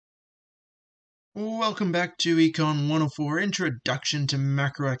Welcome back to Econ 104, Introduction to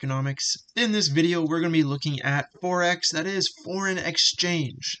Macroeconomics. In this video, we're going to be looking at Forex, that is, foreign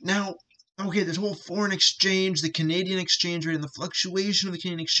exchange. Now, this whole foreign exchange, the Canadian exchange rate, and the fluctuation of the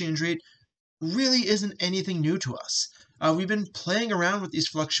Canadian exchange rate really isn't anything new to us. We've been playing around with these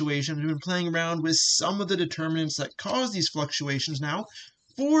fluctuations. We've been playing around with some of the determinants that cause these fluctuations now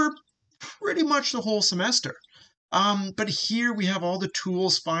for pretty much the whole semester. But here we have all the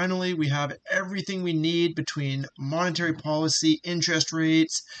tools finally. We have everything we need between monetary policy, interest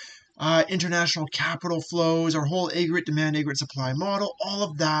rates, international capital flows, our whole aggregate demand, aggregate supply model, all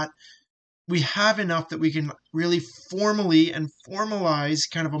of that. We have enough that we can really formally and formalize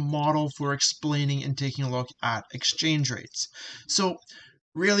kind of a model for explaining and taking a look at exchange rates. So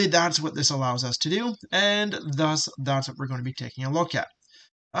really that's what this allows us to do, and thus that's what we're going to be taking a look at.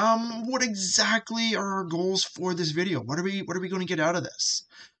 What exactly are our goals for this video? What are we going to get out of this?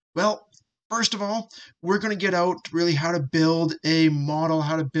 Well, first of all, we're going to get out really how to build a model,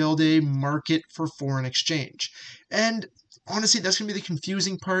 how to build a market for foreign exchange. And honestly, that's going to be the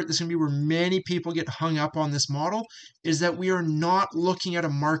confusing part. This is going to be where many people get hung up on this model, is that we are not looking at a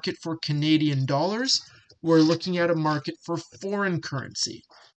market for Canadian dollars. We're looking at a market for foreign currency.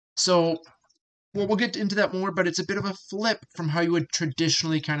 So well, we'll get into that more, but it's a bit of a flip from how you would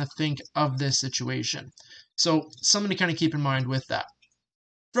traditionally kind of think of this situation. So something to kind of keep in mind with that.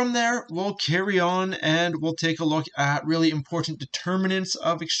 From there, we'll carry on and we'll take a look at really important determinants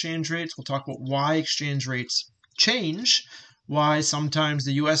of exchange rates. We'll talk about why exchange rates change, why sometimes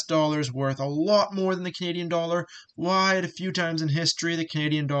the US dollar is worth a lot more than the Canadian dollar, why at a few times in history the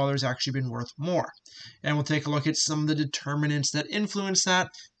Canadian dollar has actually been worth more. And we'll take a look at some of the determinants that influence that,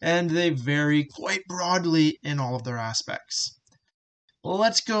 and they vary quite broadly in all of their aspects.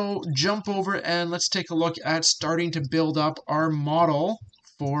 Let's go jump over and let's take a look at starting to build up our model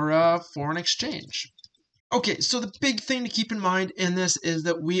for foreign exchange. Okay, so the big thing to keep in mind in this is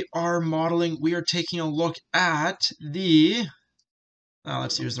that we are taking a look at the,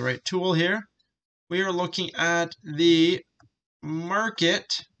 let's use the right tool here. We are looking at the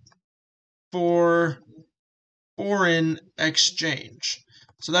market for foreign exchange.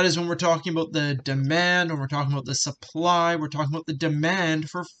 So that is when we're talking about the demand, when we're talking about the supply, we're talking about the demand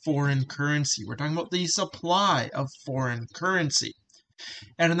for foreign currency. We're talking about the supply of foreign currency.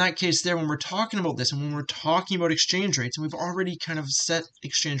 And in that case there, when we're talking about this and when we're talking about exchange rates, and we've already kind of set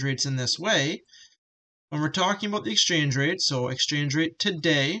exchange rates in this way, when we're talking about the exchange rate, so exchange rate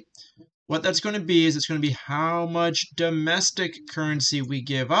today, what that's going to be is it's going to be how much domestic currency we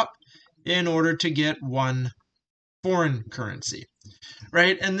give up in order to get one foreign currency,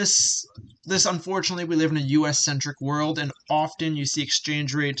 right? And this unfortunately, we live in a US-centric world, and often you see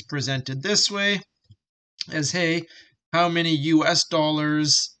exchange rates presented this way as, hey, how many US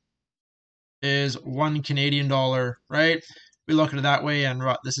dollars is one Canadian dollar, right? We look at it that way, and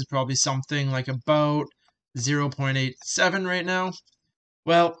this is probably something like about 0.87 right now.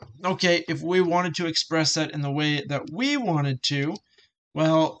 Well, okay, if we wanted to express that in the way that we wanted to,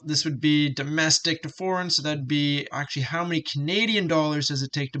 well, this would be domestic to foreign, so that'd be actually how many Canadian dollars does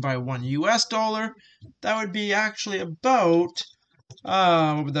it take to buy one US dollar? That would be actually about,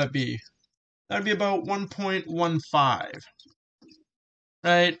 what would that be? That would be about 1.15,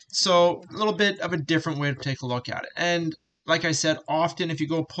 right? So a little bit of a different way to take a look at it. And like I said, often if you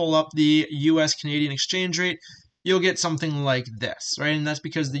go pull up the US Canadian exchange rate, you'll get something like this, right? And that's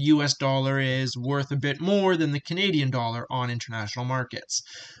because the US dollar is worth a bit more than the Canadian dollar on international markets.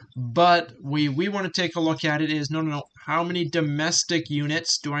 But we want to take a look at it is, no, how many domestic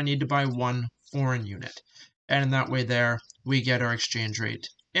units do I need to buy one foreign unit? And in that way there, we get our exchange rate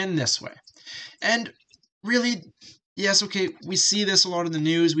in this way. And really, yes, okay, we see this a lot in the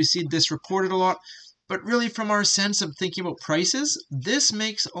news, we see this reported a lot, but really from our sense of thinking about prices, this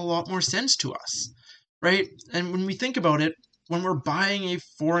makes a lot more sense to us, right? And when we think about it, when we're buying a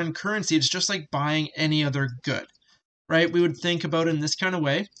foreign currency, it's just like buying any other good, right? We would think about it in this kind of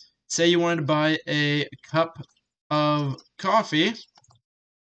way. Say you wanted to buy a cup of coffee.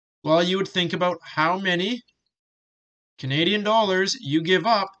 Well, you would think about how many Canadian dollars you give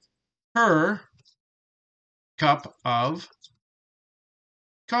up per cup of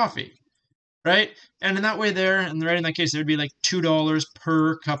coffee, right? And in that way there, and right in that case, there'd be like $2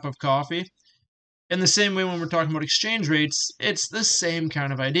 per cup of coffee. In the same way, when we're talking about exchange rates, it's the same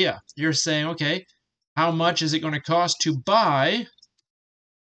kind of idea. You're saying, okay, how much is it going to cost to buy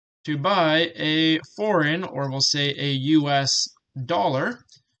a foreign, or we'll say a US dollar?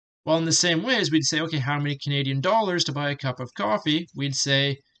 Well, in the same way as we'd say, okay, how many Canadian dollars to buy a cup of coffee? We'd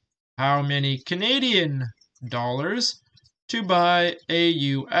say, how many Canadian dollars to buy a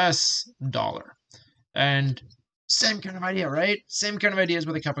US dollar. And same kind of idea, right? Same kind of ideas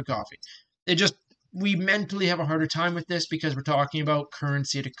with a cup of coffee. We mentally have a harder time with this because we're talking about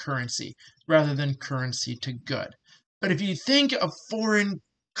currency to currency rather than currency to good. But if you think of foreign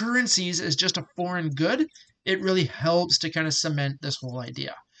currencies as just a foreign good, it really helps to kind of cement this whole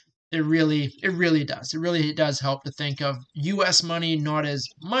idea. It really does. It really does help to think of US money not as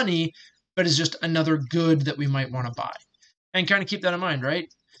money, but as just another good that we might want to buy. And kind of keep that in mind, right?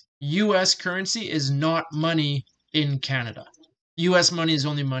 US currency is not money in Canada. US money is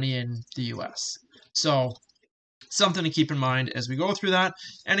only money in the US. So, something to keep in mind as we go through that.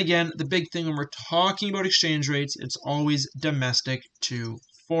 And again, the big thing when we're talking about exchange rates, it's always domestic to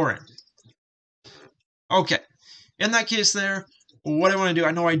foreign. Okay, in that case there, what I want to do,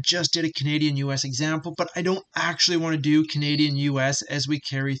 I know I just did a Canadian-US example, but I don't actually want to do Canadian-US as we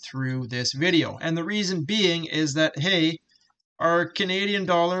carry through this video. And the reason being is that, hey, our Canadian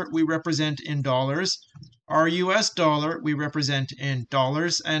dollar we represent in dollars, our US dollar we represent in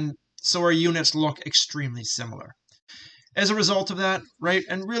dollars, and so our units look extremely similar. As a result of that, right,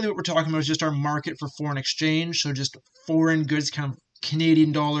 and really what we're talking about is just our market for foreign exchange, so just foreign goods, kind of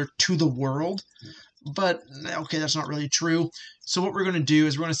Canadian dollar to the world. But, okay, that's not really true. So what we're going to do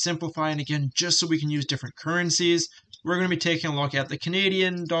is we're going to simplify, and again, just so we can use different currencies, we're going to be taking a look at the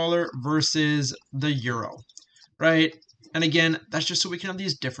Canadian dollar versus the euro, right? And again, that's just so we can have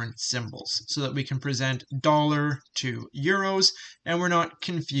these different symbols so that we can present dollar to euros, and we're not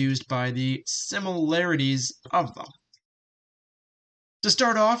confused by the similarities of them. To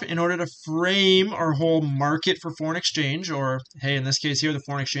start off, in order to frame our whole market for foreign exchange, or hey, in this case here, the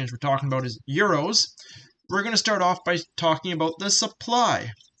foreign exchange we're talking about is euros, we're going to start off by talking about the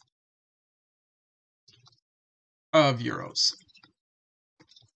supply of euros.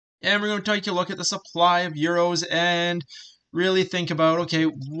 And we're going to take a look at the supply of euros and really think about, okay,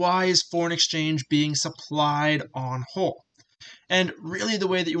 why is foreign exchange being supplied on whole? And really the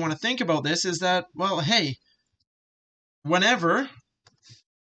way that you want to think about this is that, well, hey, whenever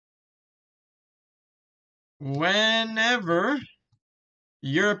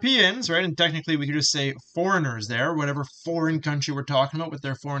Europeans, right, and technically we could just say foreigners there, whatever foreign country we're talking about with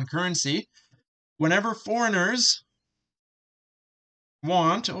their foreign currency, whenever foreigners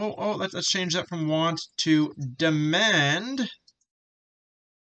want, let's change that from want to demand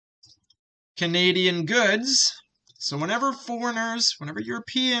Canadian goods. So whenever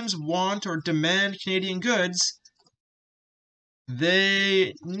Europeans want or demand Canadian goods,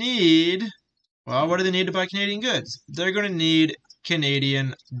 they need, well, what do they need to buy Canadian goods? They're going to need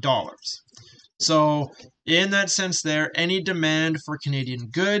Canadian dollars. So in that sense there, any demand for Canadian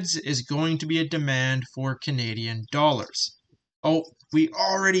goods is going to be a demand for Canadian dollars. Oh, we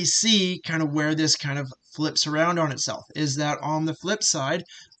already see kind of where this kind of flips around on itself, is that on the flip side,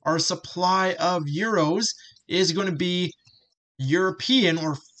 our supply of euros is going to be European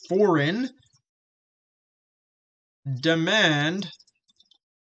or foreign demand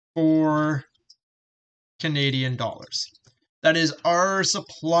for Canadian dollars. That is our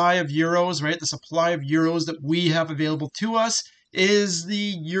supply of euros, right? The supply of euros that we have available to us is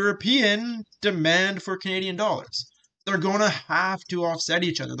the European demand for Canadian dollars. They're going to have to offset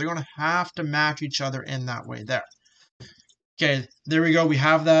each other. They're going to have to match each other in that way there. Okay, there we go. We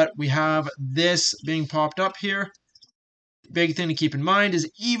have that. We have this being popped up here. Big thing to keep in mind is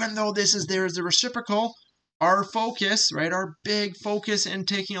even though this is there as a reciprocal, our focus, right, our big focus in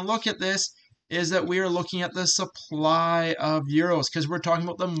taking a look at this is that we are looking at the supply of euros because we're talking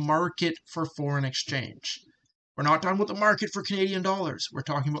about the market for foreign exchange. We're not talking about the market for Canadian dollars. We're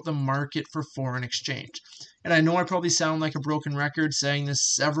talking about the market for foreign exchange. And I know I probably sound like a broken record saying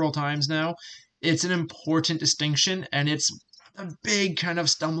this several times now. It's an important distinction, and it's a big kind of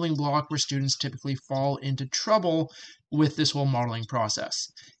stumbling block where students typically fall into trouble with this whole modeling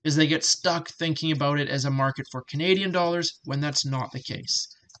process, is they get stuck thinking about it as a market for Canadian dollars when that's not the case.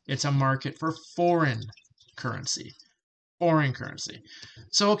 It's a market for foreign currency. Foreign currency.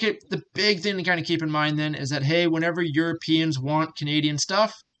 So, okay, the big thing to kind of keep in mind then is that, hey, whenever Europeans want Canadian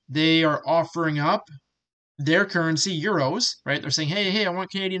stuff, they are offering up their currency, euros, right? They're saying, hey, I want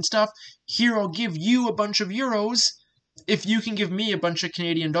Canadian stuff. Here, I'll give you a bunch of euros if you can give me a bunch of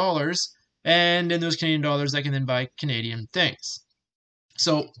Canadian dollars. And in those Canadian dollars, I can then buy Canadian things.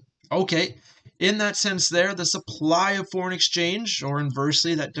 So, okay, in that sense there, the supply of foreign exchange, or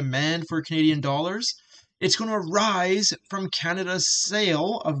inversely, that demand for Canadian dollars, it's going to arise from Canada's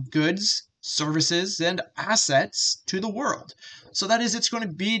sale of goods, services, and assets to the world. So that is, it's going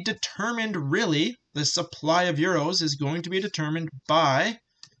to be determined, really, the supply of euros is going to be determined by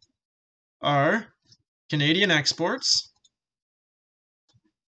our Canadian exports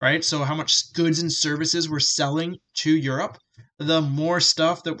right? So how much goods and services we're selling to Europe. The more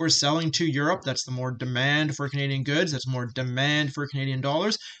stuff that we're selling to Europe, that's the more demand for Canadian goods, that's more demand for Canadian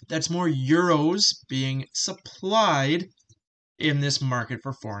dollars, that's more euros being supplied in this market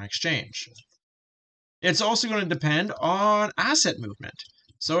for foreign exchange. It's also going to depend on asset movement.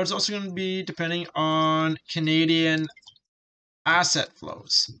 So it's also going to be depending on Canadian asset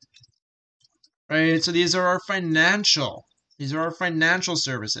flows, right? So these are our financial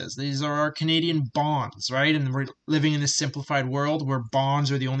services. These are our Canadian bonds, right? And we're living in this simplified world where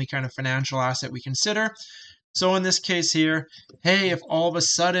bonds are the only kind of financial asset we consider. So in this case here, hey, if all of a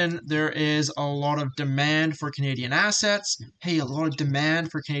sudden there is a lot of demand for Canadian assets,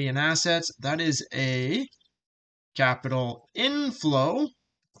 that is a capital inflow.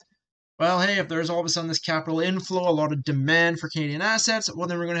 Well, hey, if there's all of a sudden this capital inflow, a lot of demand for Canadian assets, well,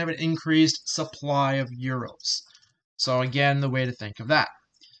 then we're going to have an increased supply of euros. So again, the way to think of that.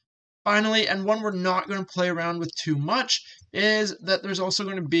 Finally, and one we're not going to play around with too much, is that there's also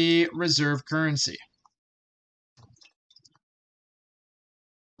going to be reserve currency.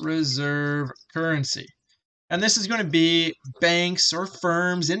 Reserve currency. And this is going to be banks or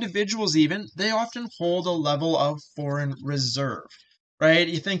firms, individuals even, they often hold a level of foreign reserve, right?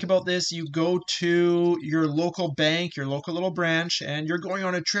 You think about this, you go to your local bank, your local little branch, and you're going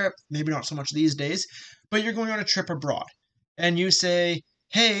on a trip, maybe not so much these days, but you're going on a trip abroad. And you say,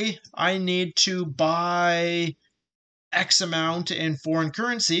 hey, I need to buy X amount in foreign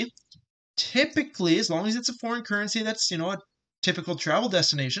currency. Typically, as long as it's a foreign currency that's, a typical travel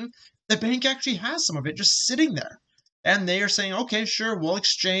destination, the bank actually has some of it just sitting there. And they are saying, okay, sure, we'll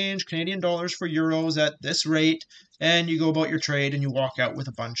exchange Canadian dollars for euros at this rate, and you go about your trade and you walk out with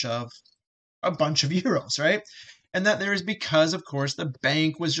a bunch of euros, right? And that there is because, of course, the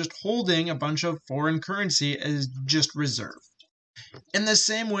bank was just holding a bunch of foreign currency as just reserve. In the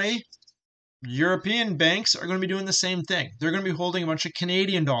same way, European banks are going to be doing the same thing. They're going to be holding a bunch of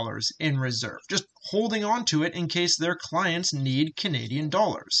Canadian dollars in reserve, just holding on to it in case their clients need Canadian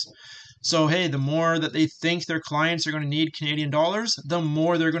dollars. So, hey, the more that they think their clients are going to need Canadian dollars, the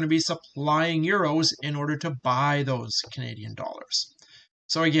more they're going to be supplying euros in order to buy those Canadian dollars.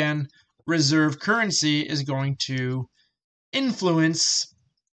 So again, reserve currency is going to influence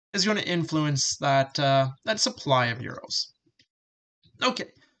that supply of euros. Okay,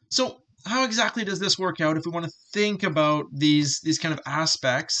 so how exactly does this work out if we want to think about these kind of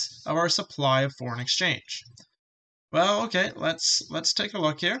aspects of our supply of foreign exchange? Well, okay, let's take a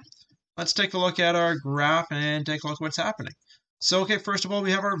look here. Let's take a look at our graph and take a look at what's happening. So, okay, first of all,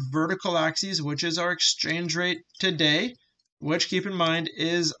 we have our vertical axis, which is our exchange rate today, which, keep in mind,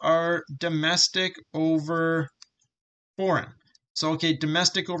 is our domestic over foreign. So, okay,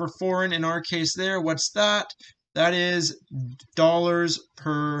 domestic over foreign, in our case there, what's that? That is dollars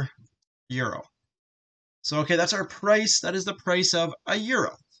per euro. So, okay, that's our price. That is the price of a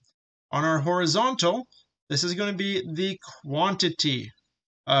euro. On our horizontal, this is going to be the quantity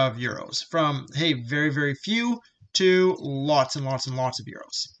of euros from, hey, very, very few to lots and lots and lots of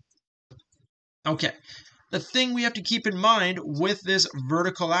euros. Okay, the thing we have to keep in mind with this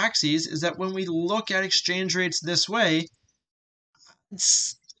vertical axis is that when we look at exchange rates this way,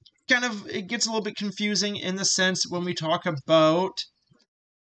 it gets a little bit confusing in the sense when we talk about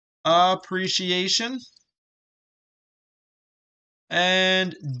appreciation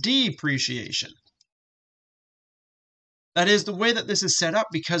and depreciation. That is the way that this is set up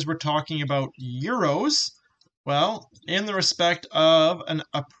because we're talking about euros. Well, in the respect of an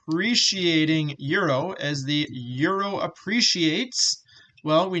appreciating euro, as the euro appreciates,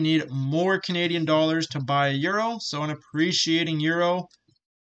 well, we need more Canadian dollars to buy a euro. So an appreciating euro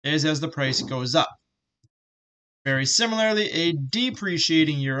is as the price goes up. Very similarly, a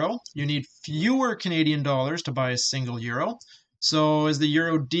depreciating euro, you need fewer Canadian dollars to buy a single euro. So as the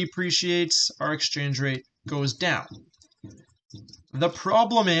euro depreciates, our exchange rate goes down. The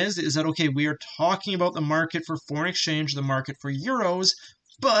problem is that, okay, we are talking about the market for foreign exchange, the market for euros,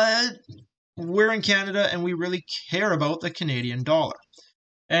 but we're in Canada and we really care about the Canadian dollar.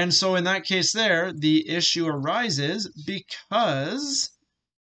 And so in that case there, the issue arises because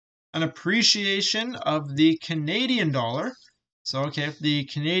an appreciation of the Canadian dollar. So, okay, if the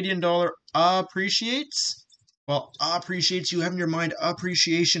Canadian dollar appreciates, well, appreciates, you have in your mind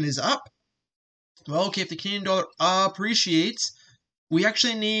appreciation is up. Well, okay, if the Canadian dollar appreciates, we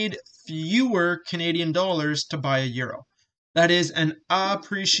actually need fewer Canadian dollars to buy a euro. That is, an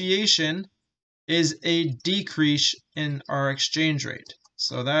appreciation is a decrease in our exchange rate.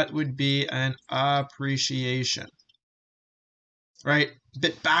 So that would be an appreciation. Right? A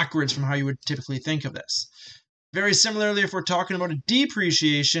bit backwards from how you would typically think of this. Very similarly, if we're talking about a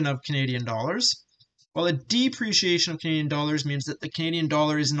depreciation of Canadian dollars, well, a depreciation of Canadian dollars means that the Canadian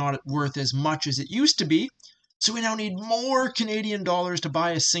dollar is not worth as much as it used to be. So we now need more Canadian dollars to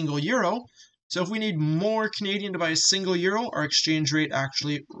buy a single euro. So if we need more Canadian to buy a single euro, our exchange rate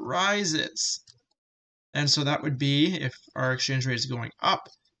actually rises. And so that would be, if our exchange rate is going up,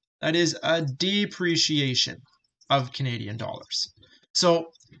 that is a depreciation of Canadian dollars. So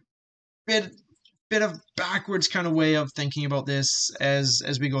bit of backwards kind of way of thinking about this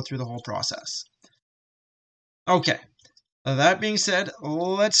as we go through the whole process. Okay, that being said,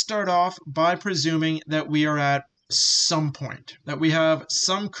 let's start off by presuming that we are at some point, that we have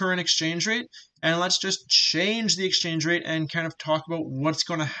some current exchange rate, and let's just change the exchange rate and kind of talk about what's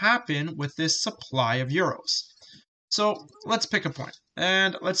going to happen with this supply of euros. So let's pick a point,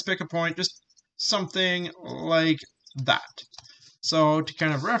 and let's pick a point just something like that. So to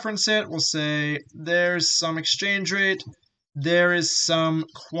kind of reference it, we'll say there's some exchange rate, there is some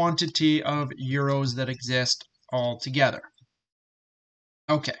quantity of euros that exist all together.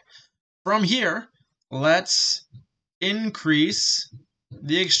 Okay, from here, let's increase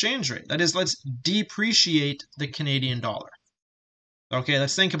the exchange rate. That is, let's depreciate the Canadian dollar. Okay,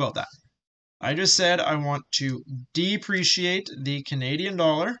 let's think about that. I just said I want to depreciate the Canadian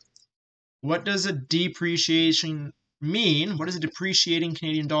dollar. What does a depreciation mean? What does a depreciating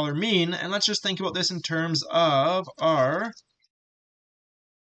Canadian dollar mean? And let's just think about this in terms of our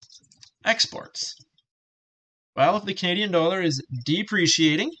exports. Well, if the Canadian dollar is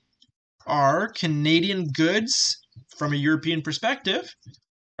depreciating, are Canadian goods, from a European perspective,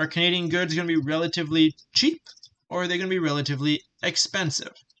 are Canadian goods going to be relatively cheap, or are they going to be relatively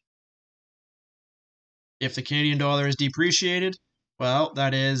expensive? If the Canadian dollar is depreciated, well,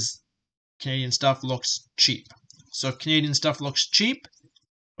 that is, Canadian stuff looks cheap. So if Canadian stuff looks cheap,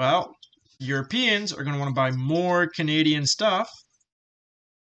 well, Europeans are going to want to buy more Canadian stuff.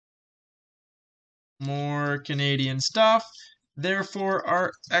 More Canadian stuff. Therefore,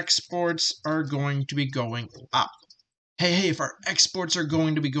 our exports are going to be going up. Hey, if our exports are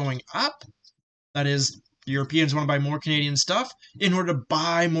going to be going up, that is, Europeans want to buy more Canadian stuff. In order to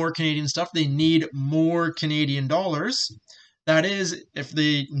buy more Canadian stuff, they need more Canadian dollars. That is, if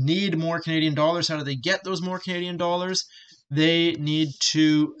they need more Canadian dollars, how do they get those more Canadian dollars? They need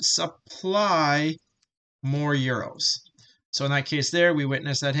to supply more euros. So in that case there, we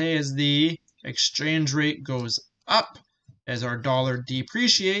witness that, hey, as the exchange rate goes up, as our dollar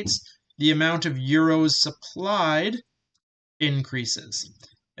depreciates, the amount of euros supplied increases.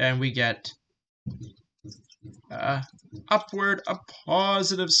 And we get upward, a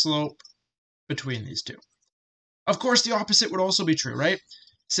positive slope between these two. Of course, the opposite would also be true, right?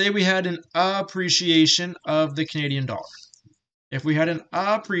 Say we had an appreciation of the Canadian dollar. If we had an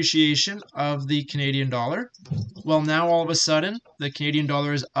appreciation of the Canadian dollar, well, now all of a sudden, the Canadian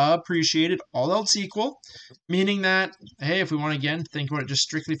dollar is appreciated, all else equal, meaning that, hey, if we want to, again, think about it just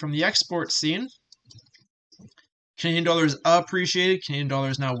strictly from the export scene, Canadian dollar is appreciated, Canadian dollar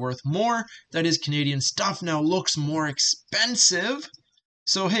is now worth more, that is, Canadian stuff now looks more expensive.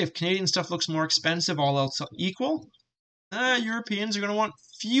 So, hey, if Canadian stuff looks more expensive, all else equal, Europeans are going to want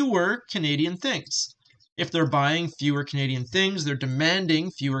fewer Canadian things. If they're buying fewer Canadian things, they're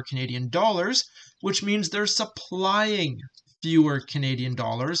demanding fewer Canadian dollars, which means they're supplying fewer Canadian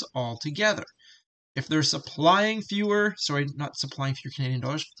dollars altogether. If they're supplying fewer, not supplying fewer Canadian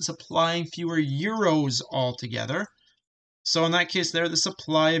dollars, supplying fewer euros altogether, so in that case there, the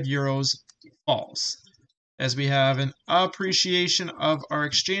supply of euros falls. As we have an appreciation of our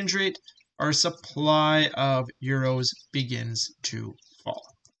exchange rate, our supply of euros begins to fall.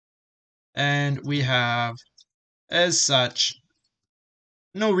 And we have, as such,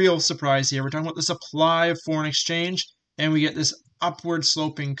 no real surprise here. We're talking about the supply of foreign exchange, and we get this upward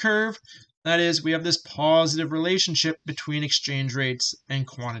sloping curve. That is, we have this positive relationship between exchange rates and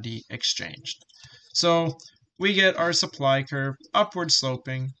quantity exchanged. So we get our supply curve upward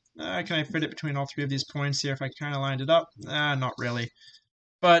sloping. Can I fit it between all three of these points here if I kind of lined it up? Not really.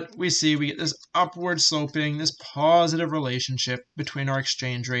 But we get this upward sloping, this positive relationship between our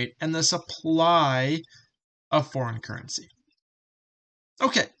exchange rate and the supply of foreign currency.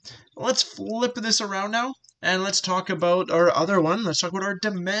 Okay, let's flip this around now, and let's talk about our other one. Let's talk about our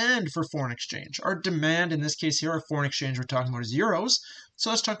demand for foreign exchange. Our demand, in this case here, our foreign exchange we're talking about is euros.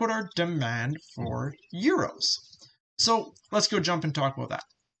 So let's talk about our demand for euros. So let's go jump and talk about that.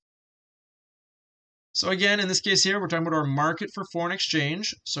 So again, in this case here, we're talking about our market for foreign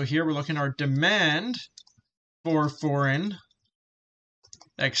exchange. So here we're looking at our demand for foreign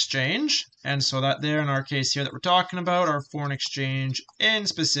exchange. And so that there in our case here that we're talking about, our foreign exchange in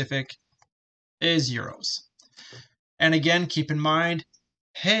specific is euros. And again, keep in mind,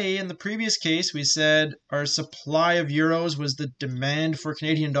 hey, in the previous case, we said our supply of euros was the demand for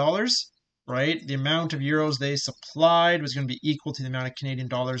Canadian dollars, right? The amount of euros they supplied was going to be equal to the amount of Canadian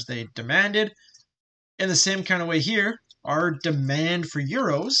dollars they demanded. In the same kind of way here, our demand for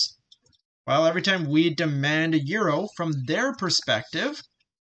euros, well, every time we demand a euro from their perspective,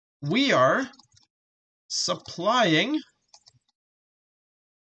 we are supplying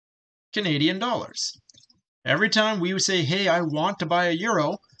Canadian dollars. Every time we say, hey, I want to buy a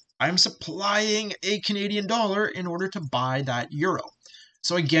euro, I'm supplying a Canadian dollar in order to buy that euro.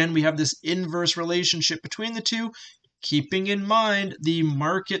 So again, we have this inverse relationship between the two, keeping in mind the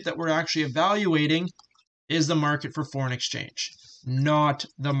market that we're actually evaluating is the market for foreign exchange, not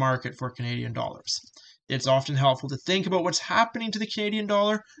the market for Canadian dollars. It's often helpful to think about what's happening to the Canadian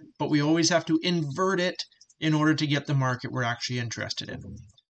dollar, but we always have to invert it in order to get the market we're actually interested in.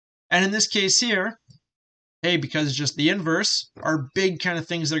 And in this case here, hey, because it's just the inverse, our big kind of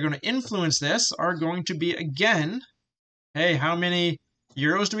things that are going to influence this are going to be, again, hey, how many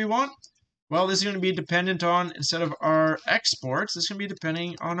euros do we want? Well, this is going to be dependent on, instead of our exports, this is going to be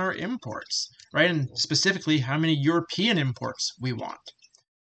depending on our imports, right? And specifically, how many European imports we want.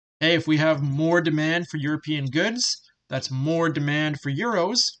 Hey, if we have more demand for European goods, that's more demand for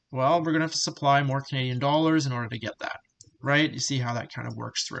euros, well, we're going to have to supply more Canadian dollars in order to get that, right? You see how that kind of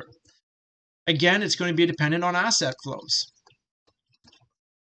works through. Again, it's going to be dependent on asset flows.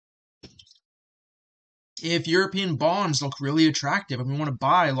 If European bonds look really attractive and we want to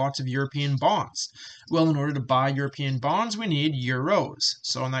buy lots of European bonds, well, in order to buy European bonds, we need euros.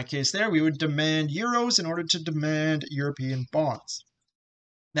 So in that case there, we would demand euros in order to demand European bonds.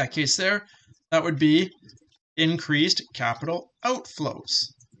 In that case there, that would be increased capital outflows.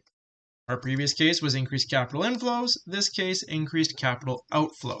 Our previous case was increased capital inflows. This case, increased capital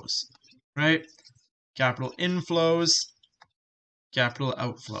outflows, right? Capital inflows, capital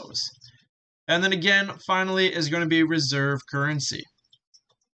outflows. And then again, finally, is going to be reserve currency.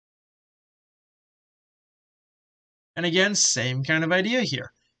 And again, same kind of idea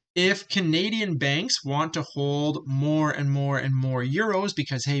here. If Canadian banks want to hold more and more and more euros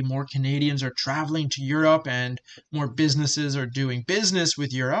because, hey, more Canadians are traveling to Europe and more businesses are doing business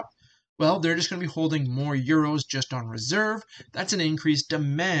with Europe, well, they're just going to be holding more euros just on reserve. That's an increased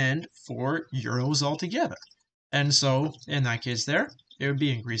demand for euros altogether. And so, in that case there, it would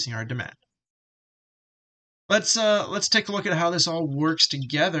be increasing our demand. Let's take a look at how this all works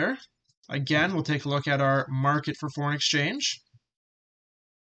together. Again, we'll take a look at our market for foreign exchange.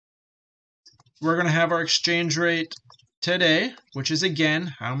 We're going to have our exchange rate today, which is,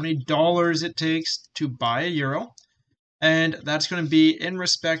 again, how many dollars it takes to buy a euro. And that's going to be in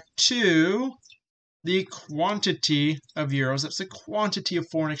respect to the quantity of euros. That's the quantity of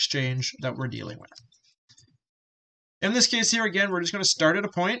foreign exchange that we're dealing with. In this case here, again, we're just going to start at a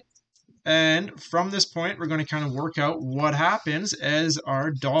point. And from this point, we're going to kind of work out what happens as our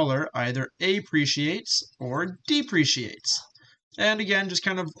dollar either appreciates or depreciates. And again, just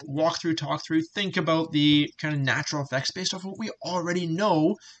kind of walk through, talk through, think about the kind of natural effects based off what we already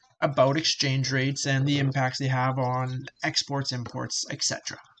know about exchange rates and the impacts they have on exports, imports,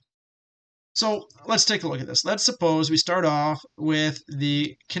 etc. So let's take a look at this. Let's suppose we start off with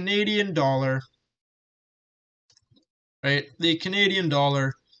the Canadian dollar, right? The Canadian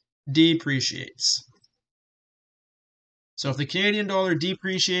dollar depreciates. So if the Canadian dollar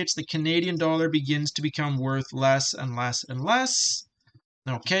depreciates, the Canadian dollar begins to become worth less and less and less.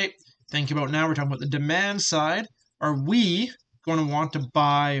 Okay, think about now, we're talking about the demand side. Are we going to want to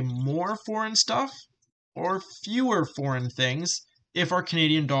buy more foreign stuff or fewer foreign things if our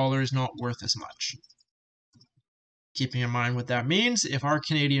Canadian dollar is not worth as much? Keeping in mind what that means, if our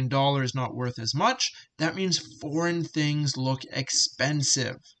Canadian dollar is not worth as much, that means foreign things look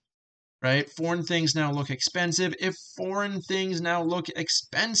expensive. Right? Foreign things now look expensive. If foreign things now look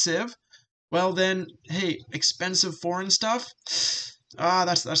expensive, well then, hey, expensive foreign stuff,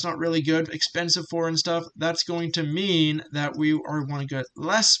 that's not really good. Expensive foreign stuff, that's going to mean that we want to get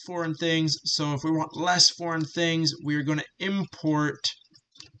less foreign things. So if we want less foreign things, we're going to import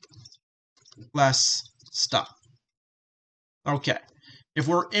less stuff. Okay. If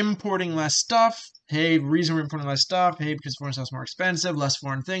we're importing less stuff, hey, the reason we're importing less stuff, hey, because foreign stuff's more expensive, less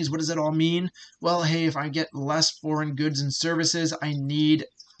foreign things. What does that all mean? Well, hey, if I get less foreign goods and services, I need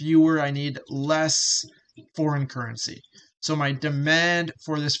less foreign currency. So my demand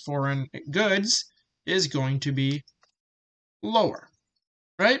for this foreign goods is going to be lower,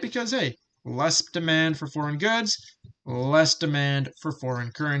 right? Because, hey, less demand for foreign goods, less demand for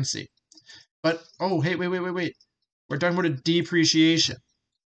foreign currency. But, oh, hey, wait. We're talking about a depreciation.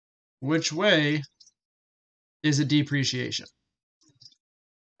 Which way is a depreciation.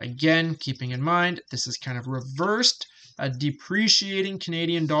 Again, keeping in mind, this is kind of reversed. A depreciating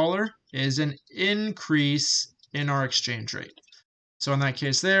Canadian dollar is an increase in our exchange rate. So in that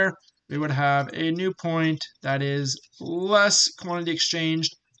case there, we would have a new point that is less quantity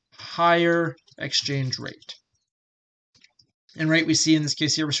exchanged, higher exchange rate. And right, we see in this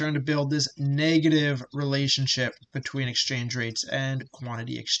case here, we're starting to build this negative relationship between exchange rates and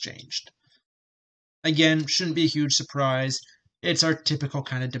quantity exchanged. Again, shouldn't be a huge surprise. It's our typical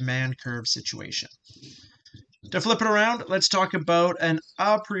kind of demand curve situation. To flip it around, let's talk about an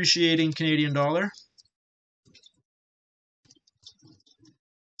appreciating Canadian dollar.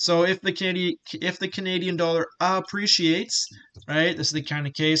 So if the Canadian dollar appreciates, right, this is the kind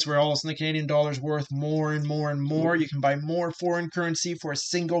of case where all of a sudden the Canadian dollar is worth more and more and more. You can buy more foreign currency for a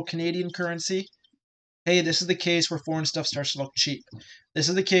single Canadian currency. Hey, this is the case where foreign stuff starts to look cheap. This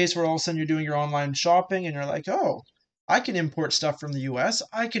is the case where all of a sudden you're doing your online shopping and you're like, oh, I can import stuff from the US,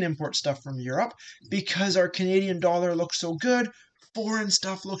 I can import stuff from Europe because our Canadian dollar looks so good, foreign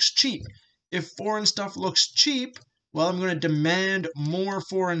stuff looks cheap. If foreign stuff looks cheap, well, I'm going to demand more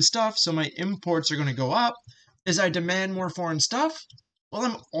foreign stuff, so my imports are going to go up. As I demand more foreign stuff, well,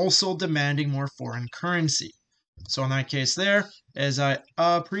 I'm also demanding more foreign currency. So in that case there, as I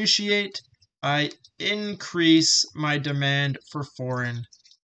appreciate, I increase my demand for foreign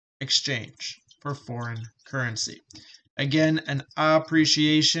exchange, for foreign currency. Again, an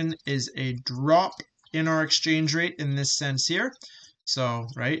appreciation is a drop in our exchange rate in this sense here. So,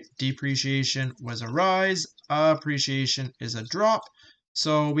 right, depreciation was a rise, appreciation is a drop.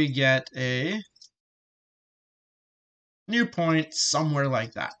 So we get a new point somewhere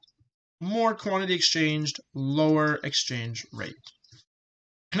like that. More quantity exchanged, lower exchange rate.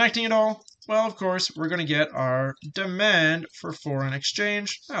 Connecting it all, well, of course, we're going to get our demand for foreign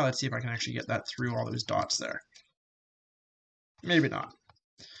exchange. Now, let's see if I can actually get that through all those dots there. Maybe not.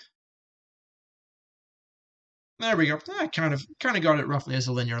 There we go. I kind of got it roughly as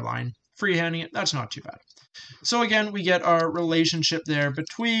a linear line. Freehanding it, that's not too bad. So again, we get our relationship there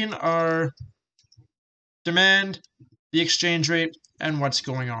between our demand, the exchange rate, and what's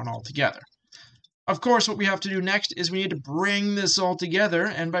going on all together. Of course, what we have to do next is we need to bring this all together,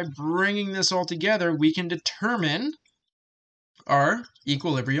 and by bringing this all together, we can determine our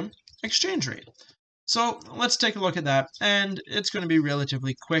equilibrium exchange rate. So let's take a look at that, and it's going to be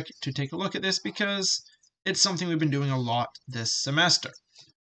relatively quick to take a look at this because it's something we've been doing a lot this semester.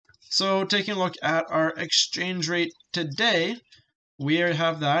 So taking a look at our exchange rate today, we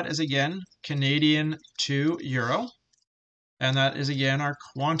have that as, again, Canadian to euro. And that is, again, our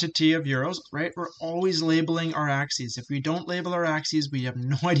quantity of euros, right? We're always labeling our axes. If we don't label our axes, we have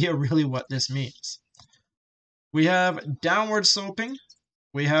no idea really what this means. We have downward sloping.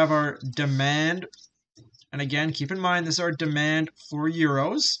 We have our demand. And again, keep in mind, this is our demand for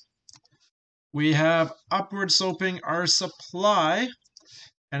euros. We have upward sloping our supply.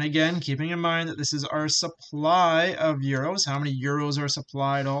 And again, keeping in mind that this is our supply of euros, how many euros are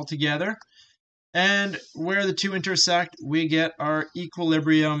supplied all together. And where the two intersect, we get our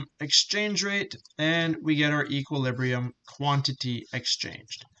equilibrium exchange rate and we get our equilibrium quantity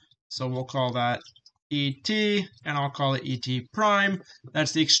exchanged. So we'll call that ET, and I'll call it ET prime.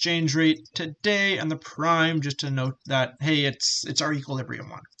 That's the exchange rate today, and the prime, just to note that, hey, it's our equilibrium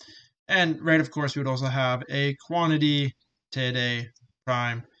one. And right, of course, we would also have a quantity today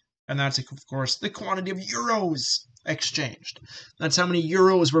prime, and that's, of course, the quantity of euros exchanged. That's how many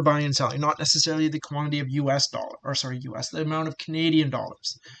euros we're buying and selling, not necessarily the quantity of the amount of Canadian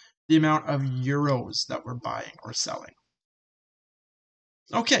dollars, the amount of euros that we're buying or selling.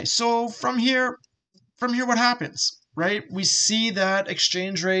 Okay, so from here, what happens? Right? We see that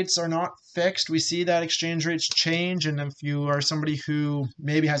exchange rates are not fixed. We see that exchange rates change. And if you are somebody who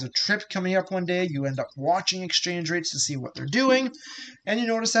maybe has a trip coming up one day, you end up watching exchange rates to see what they're doing. And you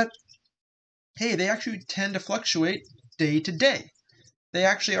notice that, hey, they actually tend to fluctuate day to day. They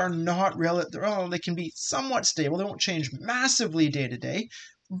actually are not they can be somewhat stable. They won't change massively day to day,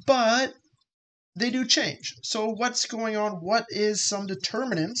 but they do change. So what's going on? What is some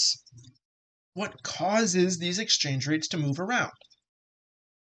determinants? What causes these exchange rates to move around?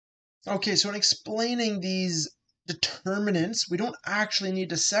 Okay, so in explaining these determinants, we don't actually need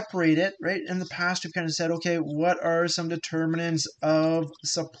to separate it, right? In the past, we've kind of said, okay, what are some determinants of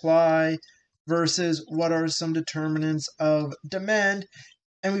supply versus what are some determinants of demand?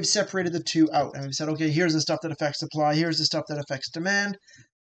 And we've separated the two out. And we've said, okay, here's the stuff that affects supply, here's the stuff that affects demand.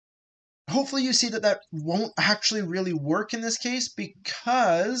 Hopefully you see that that won't actually really work in this case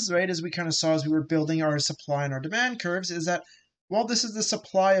because, right, as we kind of saw as we were building our supply and our demand curves, is that while this is the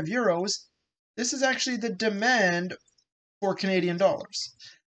supply of euros, this is actually the demand for Canadian dollars.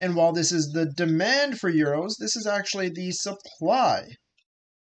 And while this is the demand for euros, this is actually the supply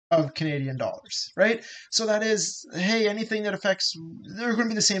of Canadian dollars, right? So that is, hey, anything that affects, they're going to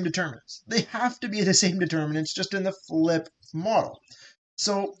be the same determinants. They have to be the same determinants, just in the flip model.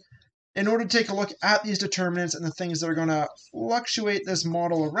 So in order to take a look at these determinants and the things that are going to fluctuate this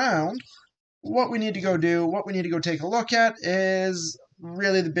model around, what we need to go do, what we need to go take a look at is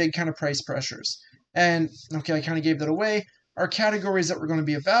really the big kind of price pressures. And okay, I kind of gave that away. Our categories that we're going to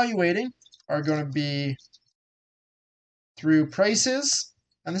be evaluating are going to be through prices,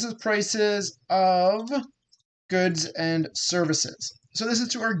 and this is prices of goods and services. So this is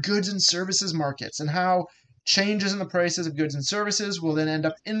to our goods and services markets and how changes in the prices of goods and services will then end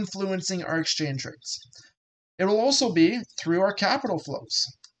up influencing our exchange rates. It will also be through our capital flows.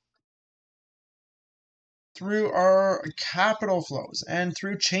 Through our capital flows and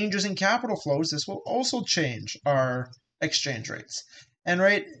through changes in capital flows, this will also change our exchange rates. And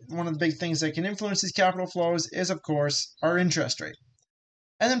right, one of the big things that can influence these capital flows is, of course, our interest rate.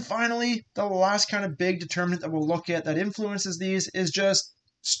 And then finally, the last kind of big determinant that we'll look at that influences these is just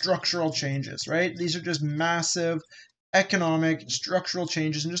structural changes, right? These are just massive economic structural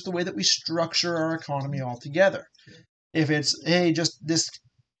changes in just the way that we structure our economy altogether. If it's, hey, just this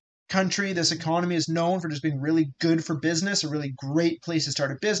country, this economy is known for just being really good for business, a really great place to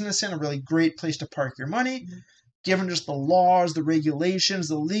start a business in, a really great place to park your money, given just the laws, the regulations,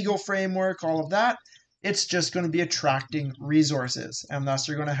 the legal framework, all of that, it's just going to be attracting resources, and thus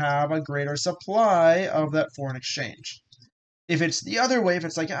you're going to have a greater supply of that foreign exchange. If it's the other way, if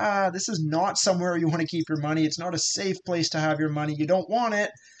it's like, this is not somewhere you want to keep your money, it's not a safe place to have your money, you don't want it,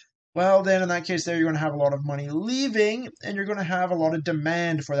 well, then in that case there, you're going to have a lot of money leaving, and you're going to have a lot of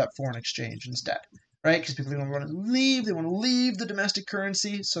demand for that foreign exchange instead, right? Because people don't want to leave, they want to leave the domestic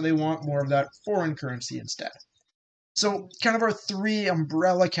currency, so they want more of that foreign currency instead. So kind of our three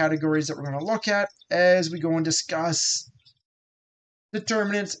umbrella categories that we're going to look at as we go and discuss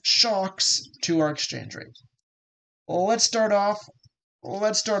determinants, shocks to our exchange rate. Let's start off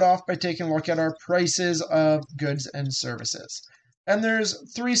by taking a look at our prices of goods and services. And there's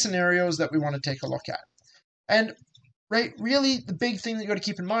three scenarios that we want to take a look at. And right, really the big thing that you got to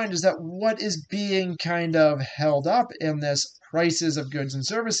keep in mind is that what is being kind of held up in this prices of goods and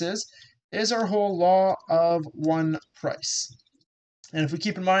services is our whole law of one price. And if we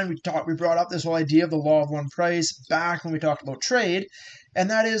keep in mind, we brought up this whole idea of the law of one price back when we talked about trade, and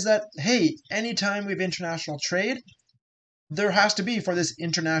that is that, hey, anytime we have international trade, there has to be, for this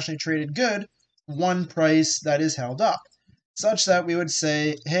internationally traded good, one price that is held up, such that we would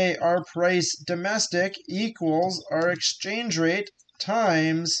say, hey, our price domestic equals our exchange rate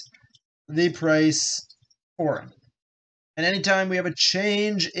times the price foreign. And anytime we have a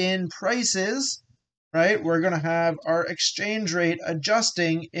change in prices, right, we're going to have our exchange rate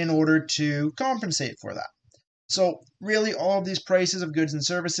adjusting in order to compensate for that. So really all of these prices of goods and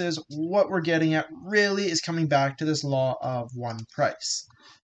services, what we're getting at really is coming back to this law of one price.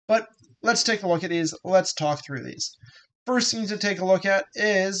 But let's take a look at these. Let's talk through these. First thing to take a look at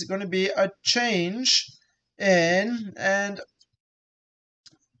is going to be a change in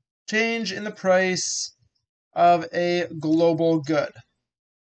the price of a global good.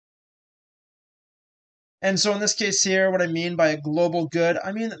 And so in this case here, what I mean by a global good,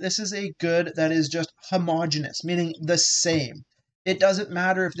 I mean that this is a good that is just homogeneous, meaning the same. It doesn't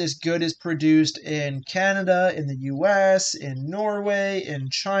matter if this good is produced in Canada, in the US, in Norway, in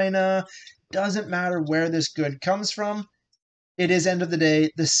China. Doesn't matter where this good comes from. It is, end of the day,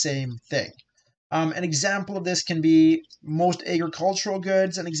 the same thing. An example of this can be most agricultural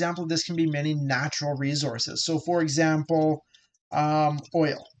goods. An example of this can be many natural resources. So, for example,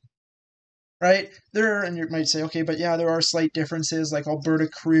 oil, right? And you might say, okay, but yeah, there are slight differences. Like Alberta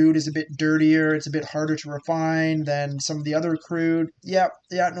crude is a bit dirtier. It's a bit harder to refine than some of the other crude. Yeah,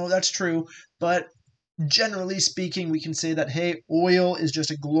 no, that's true. But generally speaking, we can say that, hey, oil is just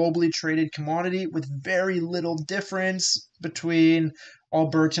a globally traded commodity with very little difference between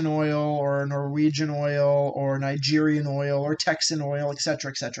Albertan oil or Norwegian oil or Nigerian oil or Texan oil,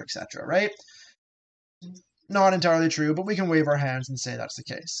 etc., etc., etc., right? Not entirely true, but we can wave our hands and say that's the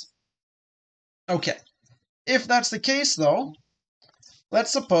case. Okay, if that's the case, though,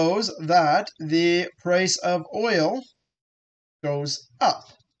 let's suppose that the price of oil goes up.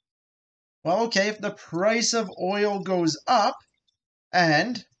 Well, okay, if the price of oil goes up,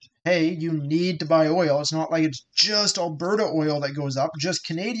 and, hey, you need to buy oil. It's not like it's just Alberta oil that goes up, just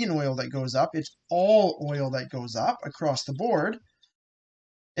Canadian oil that goes up. It's all oil that goes up across the board.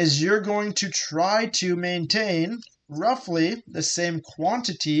 is you're going to try to maintain roughly the same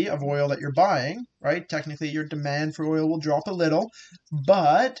quantity of oil that you're buying, right? Technically, your demand for oil will drop a little,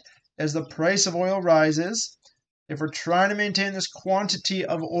 but as the price of oil rises, if we're trying to maintain this quantity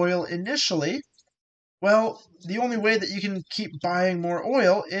of oil initially, well, the only way that you can keep buying more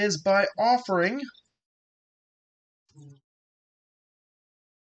oil is by offering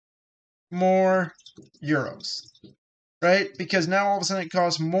more euros, right? Because now all of a sudden it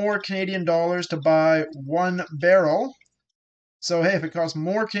costs more Canadian dollars to buy 1 barrel. So, hey, if it costs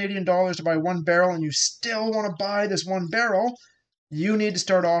more Canadian dollars to buy 1 barrel and you still want to buy this 1 barrel, you need to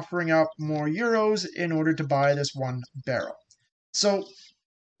start offering up more euros in order to buy this 1 barrel. So,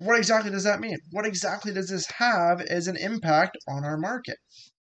 what exactly does that mean? What exactly does this have as an impact on our market?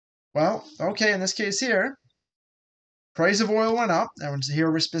 Well, okay, in this case here, price of oil went up. And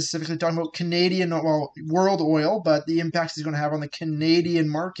here we're specifically talking about Canadian, well, world oil, but the impact is going to have on the Canadian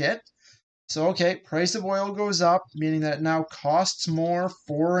market. So, okay, price of oil goes up, meaning that it now costs more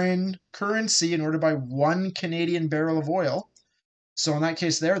foreign currency in order to buy 1 Canadian barrel of oil. So in that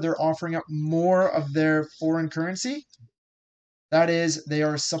case there, they're offering up more of their foreign currency. That is, they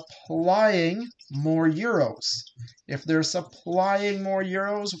are supplying more euros. If they're supplying more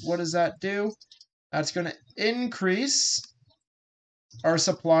euros, what does that do? That's going to increase our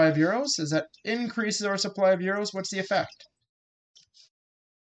supply of euros. As that increases our supply of euros, what's the effect?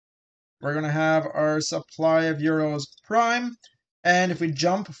 We're going to have our supply of euros prime. And if we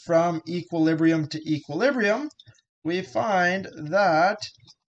jump from equilibrium to equilibrium, we find that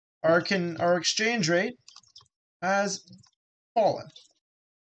our exchange rate has fallen.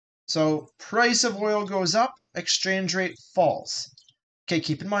 So price of oil goes up, exchange rate falls. Okay,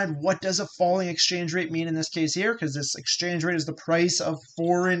 keep in mind, what does a falling exchange rate mean in this case here? Because this exchange rate is the price of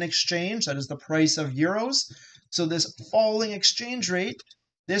foreign exchange, that is the price of euros. So this falling exchange rate,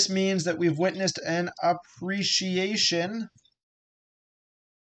 this means that we've witnessed an appreciation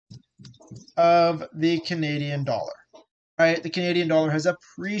of the Canadian dollar. Right? The Canadian dollar has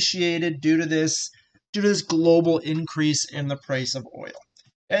appreciated due to this global increase in the price of oil.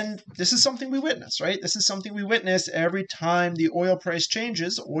 And this is something we witness, right? This is something we witness every time the oil price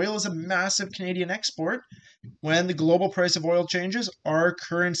changes. Oil is a massive Canadian export. When the global price of oil changes, our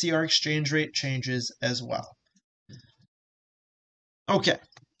currency, our exchange rate changes as well. Okay,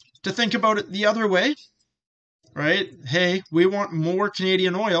 to think about it the other way, right? Hey, we want more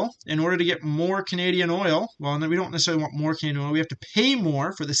Canadian oil. In order to get more Canadian oil, well, we don't necessarily want more Canadian oil. We have to pay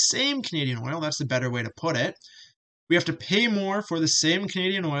more for the same Canadian oil. That's the better way to put it. We have to pay more for the same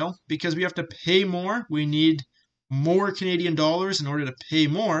Canadian oil. Because we have to pay more, we need more Canadian dollars in order to pay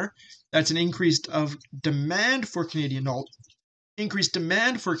more. That's an increased of demand for Canadian dollars. Increased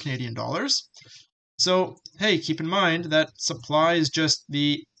demand for Canadian dollars. So, hey, keep in mind that supply is just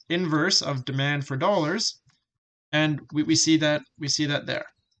the inverse of demand for dollars. And we see that there.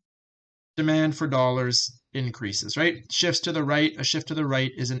 Demand for dollars increases, right? Shifts to the right. A shift to the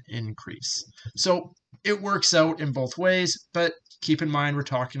right is an increase. So it works out in both ways, but keep in mind we're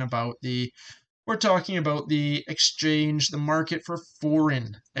talking about the exchange, the market for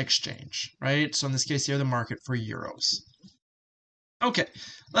foreign exchange, right? So in this case here, the market for euros. Okay,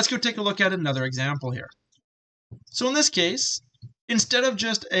 let's go take a look at another example here. So in this case, instead of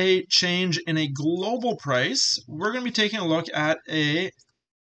just a change in a global price, we're going to be taking a look at a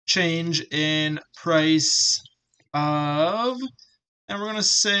change in price of, and we're going to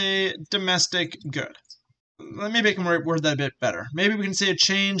say domestic good. Maybe I can word that a bit better. Maybe we can say a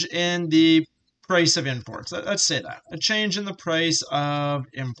change in the price of imports. Let's say that. A change in the price of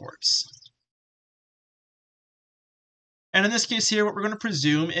imports. And in this case here, what we're going to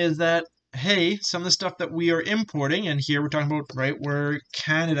presume is that, hey, some of the stuff that we are importing, and here we're talking about, right, we're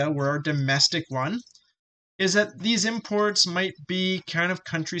Canada, we're our domestic one, is that these imports might be kind of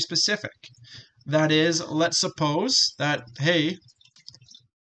country specific. That is, let's suppose that, hey,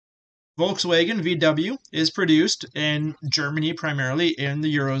 Volkswagen VW is produced in Germany, primarily in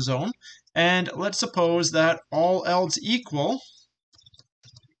the Eurozone, and let's suppose that all else equal,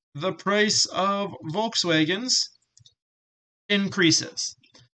 the price of Volkswagens increases.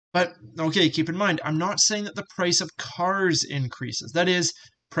 But, okay, keep in mind, I'm not saying that the price of cars increases. That is,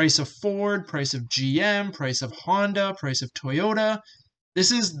 price of Ford, price of GM, price of Honda, price of Toyota.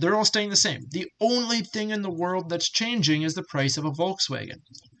 They're all staying the same. The only thing in the world that's changing is the price of a Volkswagen.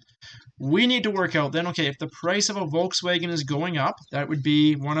 We need to work out then, okay, if the price of a Volkswagen is going up, that would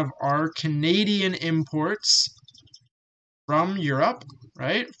be one of our Canadian imports from Europe,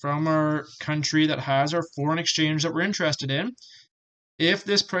 right? From our country that has our foreign exchange that we're interested in. If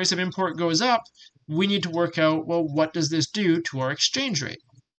this price of import goes up, we need to work out, well, what does this do to our exchange rate?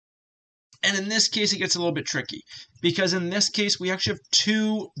 And in this case, it gets a little bit tricky because in this case, we actually have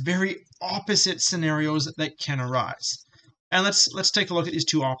two very opposite scenarios that can arise. And let's take a look at these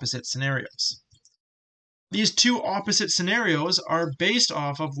two opposite scenarios. These two opposite scenarios are based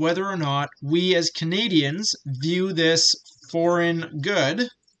off of whether or not we as Canadians view this foreign good.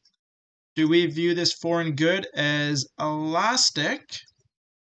 Do we view this foreign good as elastic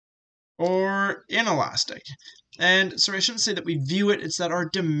or inelastic? And sorry, I shouldn't say that we view it, it's that our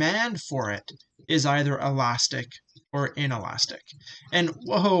demand for it is either elastic or inelastic. And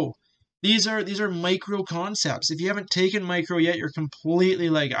whoa, these are micro concepts. If you haven't taken micro yet, you're completely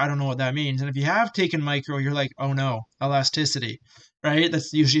like, I don't know what that means. And if you have taken micro, you're like, oh no, elasticity, right?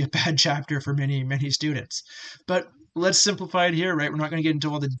 That's usually a bad chapter for many, many students. But let's simplify it here, right? We're not going to get into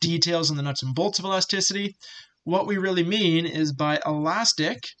all the details and the nuts and bolts of elasticity. What we really mean is by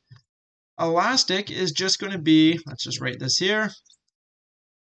elastic is just going to be, let's just write this here.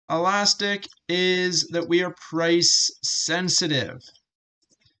 Elastic is that we are price sensitive.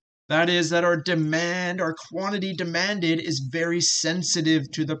 That is that our demand, our quantity demanded is very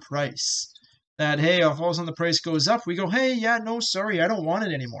sensitive to the price. That, hey, if all of a sudden the price goes up, we go, hey, yeah, no, sorry, I don't want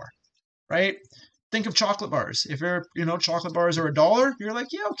it anymore, right? Think of chocolate bars. If you're, chocolate bars are $1, you're like,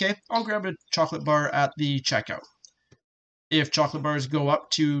 yeah, okay, I'll grab a chocolate bar at the checkout. If chocolate bars go up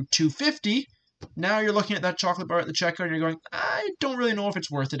to $2.50, now you're looking at that chocolate bar at the checkout and you're going, I don't really know if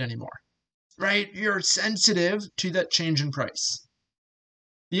it's worth it anymore, right? You're sensitive to that change in price.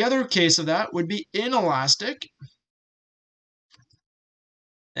 The other case of that would be inelastic.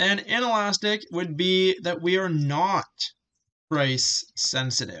 And inelastic would be that we are not price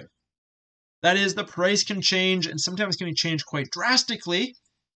sensitive. That is, the price can change and sometimes can be changed quite drastically,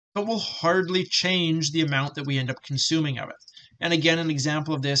 but will hardly change the amount that we end up consuming of it. And again, an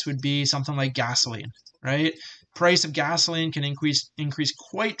example of this would be something like gasoline, right? Price of gasoline can increase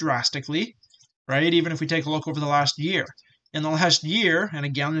quite drastically, right? Even if we take a look over the last year. In the last year, and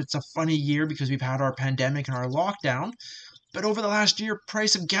again, it's a funny year because we've had our pandemic and our lockdown, but over the last year,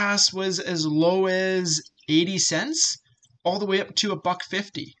 price of gas was as low as 80 cents all the way up to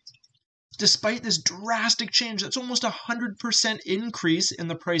 $1.50. Despite this drastic change, that's almost 100% increase in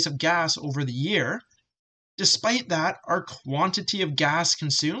the price of gas over the year. Despite that, our quantity of gas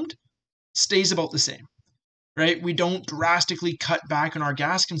consumed stays about the same, right? We don't drastically cut back on our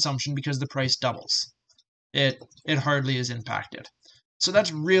gas consumption because the price doubles. It hardly is impacted. So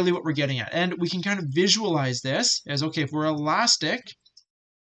that's really what we're getting at. And we can kind of visualize this as, okay, if we're elastic,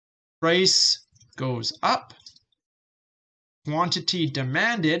 price goes up, quantity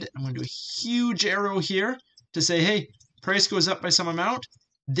demanded, I'm going to do a huge arrow here to say, hey, price goes up by some amount.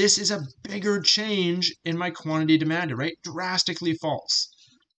 This is a bigger change in my quantity demanded, right? Drastically falls.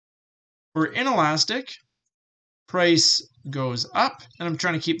 For inelastic, price goes up, and I'm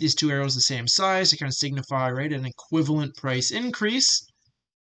trying to keep these two arrows the same size to kind of signify, right, an equivalent price increase.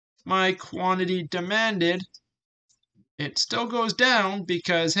 My quantity demanded, it still goes down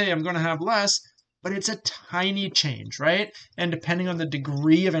because, hey, I'm going to have less, but it's a tiny change, right? And depending on the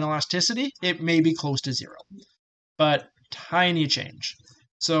degree of inelasticity, it may be close to zero, but tiny change.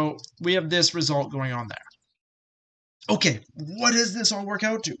 So we have this result going on there. Okay, what does this all work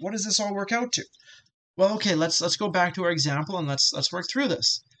out to? What does this all work out to? Well, okay, let's go back to our example and let's work through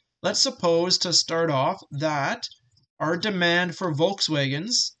this. Let's suppose to start off that our demand for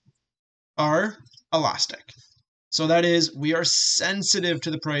Volkswagens are elastic. So that is, we are sensitive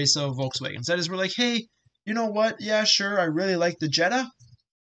to the price of Volkswagens. That is, we're like, hey, you know what? Yeah, sure, I really like the Jetta.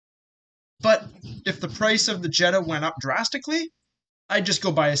 But if the price of the Jetta went up drastically, I'd just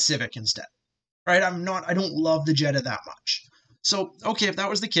go buy a Civic instead, right? I don't love the Jetta that much. So, okay, if that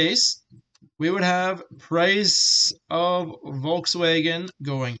was the case, we would have price of Volkswagen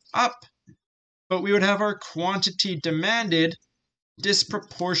going up, but we would have our quantity demanded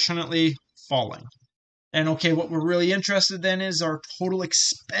disproportionately falling. And okay, what we're really interested then is our total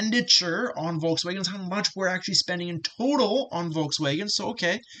expenditure on Volkswagens, how much we're actually spending in total on Volkswagen. So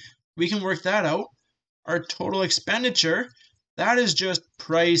okay, we can work that out. Our total expenditure, that is just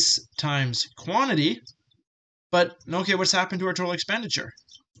price times quantity. But okay, what's happened to our total expenditure?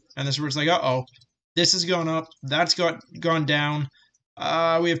 And this is where it's like, uh-oh, this has gone up, that's gone down.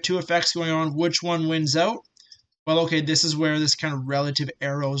 We have two effects going on. Which one wins out? Well, okay, this is where this kind of relative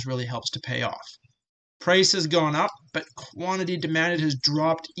arrows really helps to pay off. Price has gone up, but quantity demanded has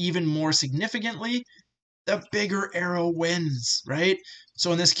dropped even more significantly. The bigger arrow wins, right?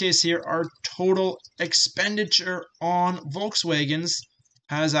 So in this case here, our total expenditure on Volkswagens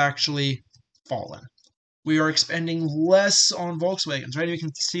has actually fallen. We are expending less on Volkswagens, right? You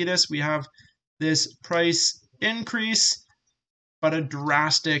can see this. We have this price increase, but a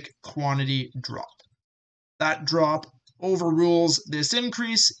drastic quantity drop. That drop overrules this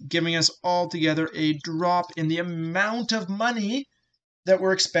increase, giving us altogether a drop in the amount of money that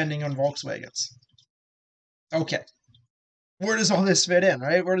we're expending on Volkswagens. Okay, where does all this fit in,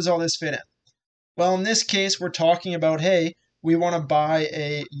 right? Where does all this fit in? Well, in this case, we're talking about, hey, we want to buy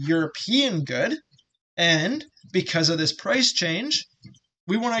a European good, and because of this price change,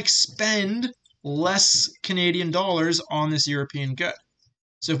 we want to expend less Canadian dollars on this European good.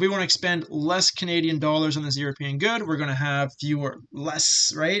 So if we want to expend less Canadian dollars on this European good, we're going to have less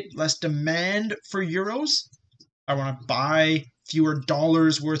demand for euros. I want to buy fewer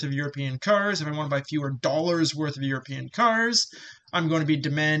dollars worth of European cars. If I want to buy fewer dollars worth of European cars, I'm going to be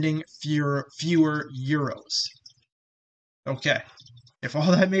demanding fewer euros. Okay, if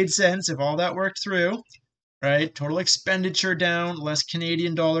all that made sense, if all that worked through, right? Total expenditure down, less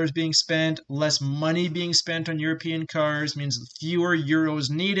Canadian dollars being spent, less money being spent on European cars means fewer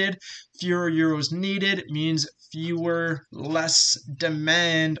euros needed. Fewer euros needed means less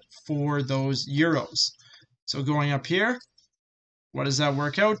demand for those euros. So going up here, what does that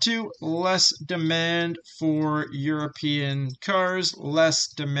work out to? Less demand for European cars, less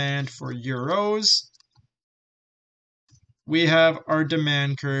demand for euros. We have our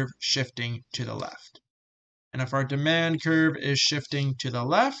demand curve shifting to the left. And if our demand curve is shifting to the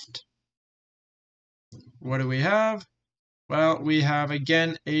left, what do we have? Well, we have,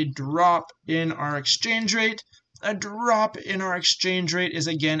 again, a drop in our exchange rate. A drop in our exchange rate is,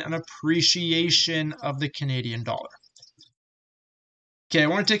 again, an appreciation of the Canadian dollar. Okay, I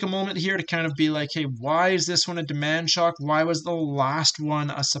want to take a moment here to kind of be like, hey, why is this one a demand shock? Why was the last one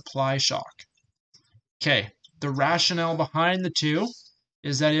a supply shock? Okay, the rationale behind the two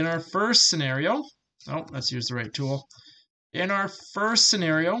is that in our first scenario, let's use the right tool. In our first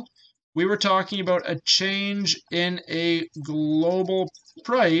scenario, we were talking about a change in a global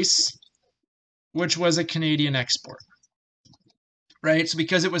price, which was a Canadian export, right? So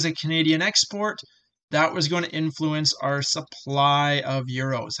because it was a Canadian export, that was going to influence our supply of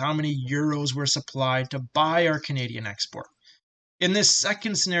euros, how many euros were supplied to buy our Canadian export. In this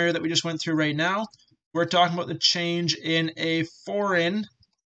second scenario that we just went through right now, we're talking about the change in a foreign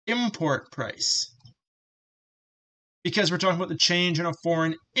import price. Because we're talking about the change in a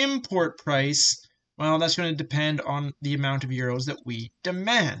foreign import price, well, that's going to depend on the amount of euros that we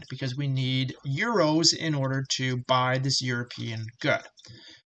demand, because we need euros in order to buy this European good.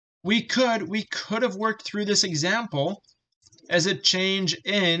 We could have worked through this example as a change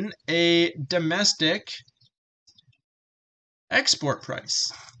in a domestic export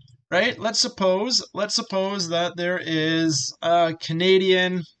price, right? Let's suppose that there is a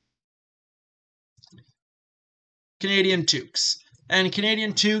Canadian toques. And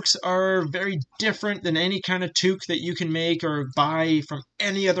Canadian toques are very different than any kind of toque that you can make or buy from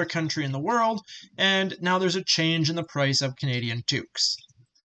any other country in the world. And now there's a change in the price of Canadian toques.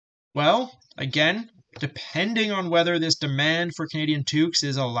 Well, again, depending on whether this demand for Canadian toques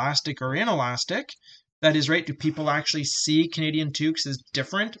is elastic or inelastic, that is, right, do people actually see Canadian toques as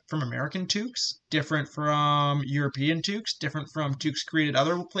different from American toques, different from European toques, different from toques created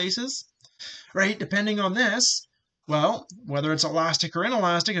other places, right? Depending on this, well, whether it's elastic or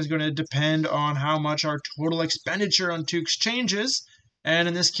inelastic is going to depend on how much our total expenditure on toques changes. And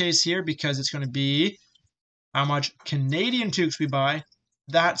in this case here, because it's going to be how much Canadian toques we buy,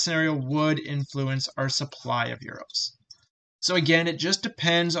 that scenario would influence our supply of euros. So again, it just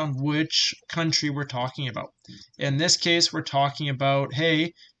depends on which country we're talking about. In this case, we're talking about,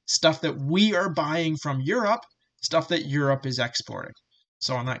 hey, stuff that we are buying from Europe, stuff that Europe is exporting.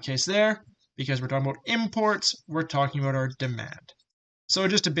 So in that case there, because we're talking about imports, we're talking about our demand. So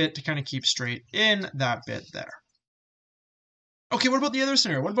just a bit to kind of keep straight in that bit there. Okay, what about the other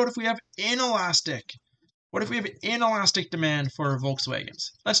scenario? What about if we have inelastic? What if we have inelastic demand for Volkswagens?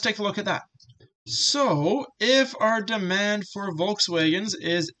 Let's take a look at that. So if our demand for Volkswagens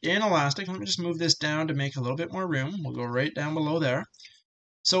is inelastic, let me just move this down to make a little bit more room. We'll go right down below there.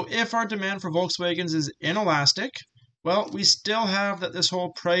 So if our demand for Volkswagens is inelastic, well, we still have that this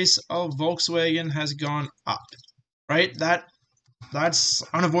whole price of Volkswagen has gone up, right? That's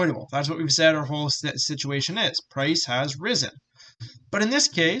unavoidable. That's what we've said our whole situation is. Price has risen. But in this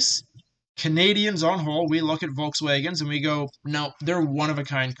case, Canadians on whole, we look at Volkswagens and we go, no, they're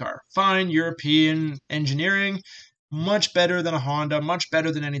one-of-a-kind car. Fine, European engineering, much better than a Honda, much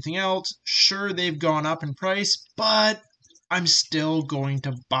better than anything else. Sure, they've gone up in price, but I'm still going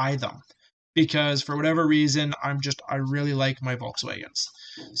to buy them. Because for whatever reason, I really like my Volkswagens.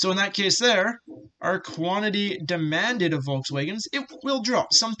 So in that case there, our quantity demanded of Volkswagens, it will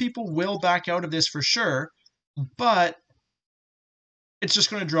drop. Some people will back out of this for sure, but it's just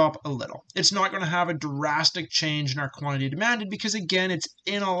going to drop a little. It's not going to have a drastic change in our quantity demanded because, again, it's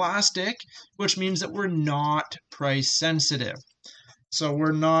inelastic, which means that we're not price sensitive. So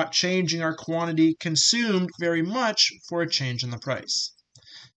we're not changing our quantity consumed very much for a change in the price.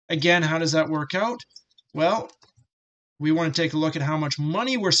 Again, how does that work out? Well, we want to take a look at how much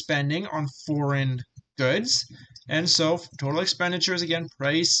money we're spending on foreign goods. And so total expenditures, again,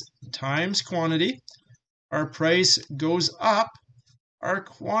 price times quantity. Our price goes up, our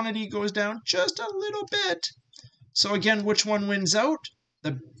quantity goes down just a little bit. So again, which one wins out?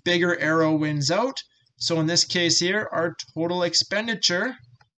 The bigger arrow wins out. So in this case here, our total expenditure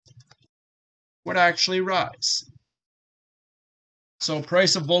would actually rise. So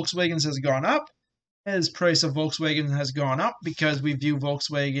price of Volkswagens has gone up. As price of Volkswagen has gone up because we view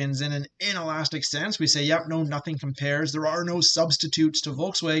Volkswagens in an inelastic sense. We say, yep, no, nothing compares. There are no substitutes to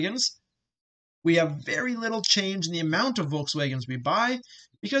Volkswagens. We have very little change in the amount of Volkswagens we buy.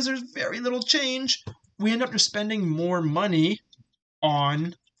 Because there's very little change, we end up just spending more money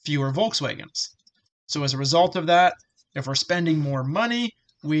on fewer Volkswagens. So as a result of that, if we're spending more money,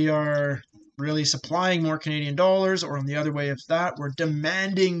 we are really supplying more Canadian dollars, or on the other way of that, we're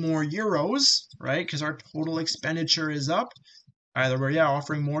demanding more euros, right? Because our total expenditure is up. Either we're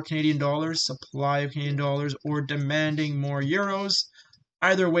offering more Canadian dollars, supply of Canadian dollars, or demanding more euros.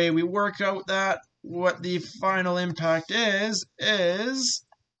 Either way we work out that, what the final impact is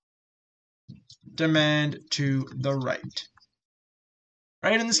demand to the right.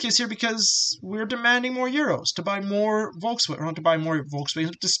 Right, in this case here, because we're demanding more euros to buy more Volkswagen, or not to buy more Volkswagens,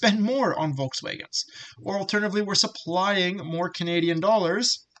 but to spend more on Volkswagens. Or alternatively, we're supplying more Canadian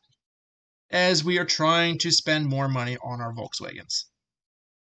dollars as we are trying to spend more money on our Volkswagens.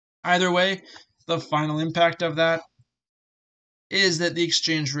 Either way, the final impact of that is that the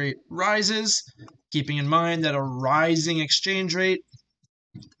exchange rate rises, keeping in mind that a rising exchange rate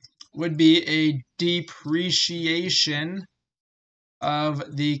would be a depreciation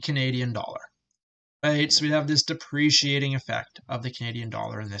of the Canadian dollar, right? So we have this depreciating effect of the Canadian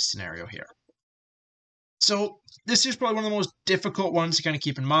dollar in this scenario here. So this is probably one of the most difficult ones to kind of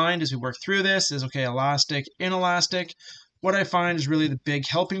keep in mind as we work through this is, okay, elastic, inelastic. What I find is really the big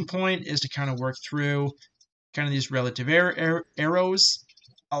helping point is to kind of work through kind of these relative arrows.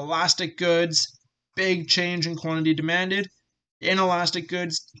 Elastic goods, big change in quantity demanded. Inelastic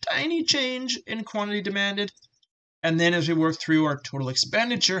goods, tiny change in quantity demanded. And then as we work through our total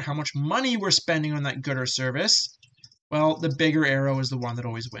expenditure, how much money we're spending on that good or service, well, the bigger arrow is the one that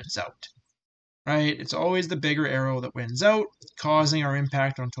always wins out, right? It's always the bigger arrow that wins out, causing our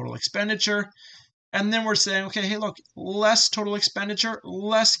impact on total expenditure. And then we're saying, okay, hey, look, less total expenditure,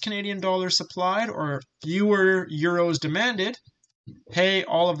 less Canadian dollars supplied, or fewer euros demanded. Hey,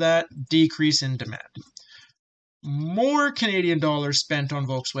 all of that decrease in demand. More Canadian dollars spent on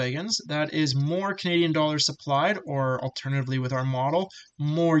Volkswagens, that is more Canadian dollars supplied, or alternatively with our model,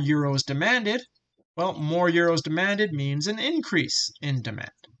 more euros demanded. Well, more euros demanded means an increase in demand.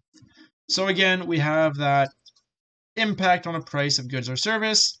 So again, we have that impact on a price of goods or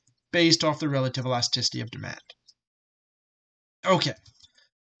service based off the relative elasticity of demand. Okay,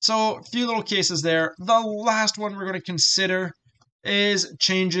 so a few little cases there. The last one we're going to consider is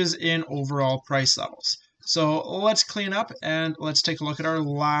changes in overall price levels. So let's clean up and let's take a look at our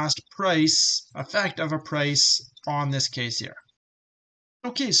last price, effect of a price on this case here.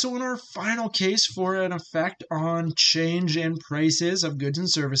 Okay, so in our final case for an effect on change in prices of goods and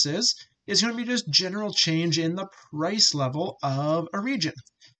services, it's going to be just general change in the price level of a region.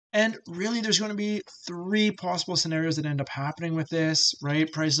 And really, there's going to be three possible scenarios that end up happening with this, right?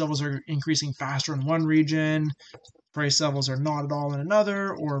 Price levels are increasing faster in one region, price levels are not at all in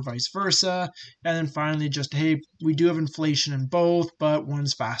another, or vice versa. And then finally, just, hey, we do have inflation in both, but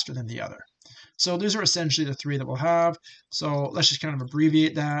one's faster than the other. So these are essentially the three that we'll have. So let's just kind of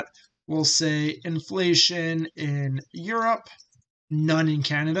abbreviate that. We'll say inflation in Europe, none in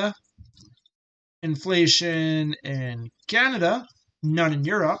Canada. Inflation in Canada, none in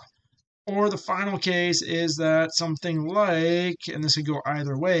Europe. Or the final case is that something like, and this could go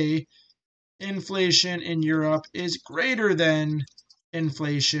either way, inflation in Europe is greater than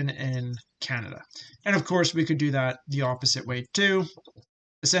inflation in Canada. And of course, we could do that the opposite way too.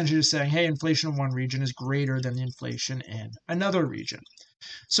 Essentially just saying, hey, inflation in one region is greater than the inflation in another region.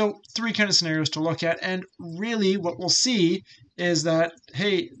 So three kind of scenarios to look at. And really what we'll see is that,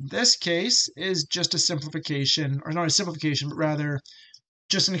 hey, this case is just a simplification, or not a simplification, but rather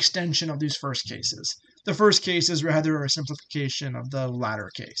just an extension of these first cases. The first case is rather a simplification of the latter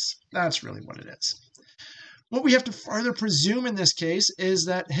case. That's really what it is. What we have to further presume in this case is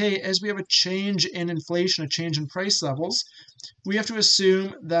that, hey, as we have a change in inflation, a change in price levels, we have to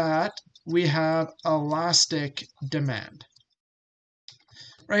assume that we have elastic demand,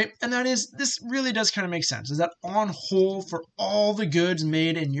 right? And that is, this really does kind of make sense, is that on whole, for all the goods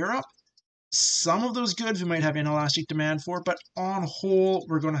made in Europe, some of those goods we might have inelastic demand for, but on whole,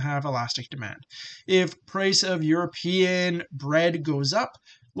 we're going to have elastic demand. If price of European bread goes up,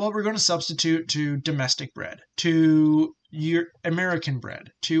 well, we're going to substitute to domestic bread, to American bread,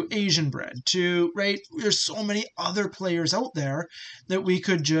 to Asian bread, to, right? There's so many other players out there that we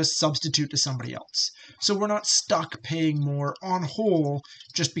could just substitute to somebody else. So we're not stuck paying more on whole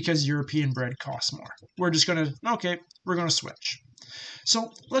just because European bread costs more. We're just going to, okay, we're going to switch.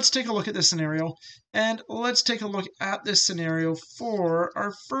 So let's take a look at this scenario, and let's take a look at this scenario for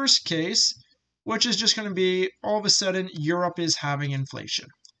our first case, which is just going to be all of a sudden Europe is having inflation.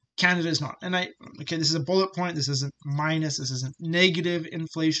 Canada is not. And okay, this is a bullet point. This isn't minus. This isn't negative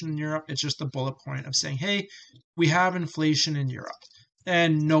inflation in Europe. It's just a bullet point of saying, hey, we have inflation in Europe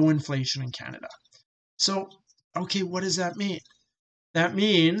and no inflation in Canada. So, okay, what does that mean? That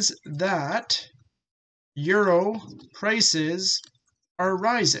means that euro prices are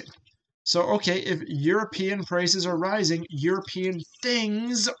rising. So, okay, if European prices are rising, European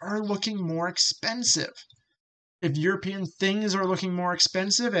things are looking more expensive. If European things are looking more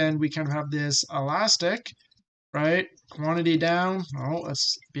expensive and we kind of have this elastic, right? Quantity down. Oh,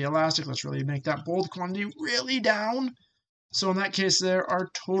 let's be elastic. Let's really make that bold. Quantity really down. So in that case there, our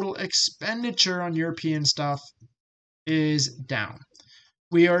total expenditure on European stuff is down.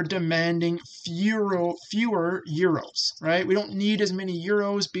 We are demanding fewer euros, right? We don't need as many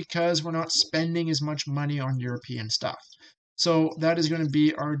euros because we're not spending as much money on European stuff. So that is going to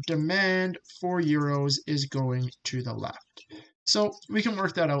be our demand for euros is going to the left. So we can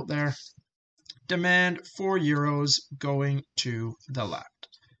work that out there. Demand for euros going to the left.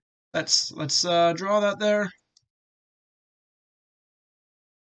 Let's draw that there.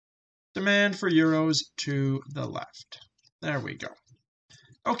 Demand for euros to the left. There we go.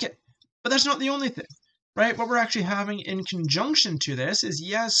 Okay, but that's not the only thing, right? What we're actually having in conjunction to this is,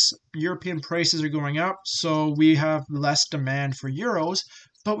 yes, European prices are going up, so we have less demand for euros,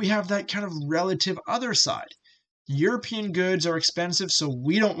 but we have that kind of relative other side. European goods are expensive, so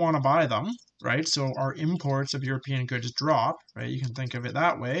we don't want to buy them, right? So our imports of European goods drop, right? You can think of it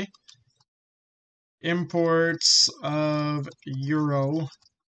that way. Imports of euro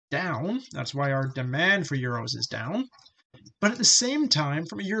down. That's why our demand for euros is down. But at the same time,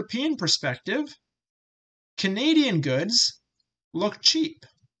 from a European perspective, Canadian goods look cheap,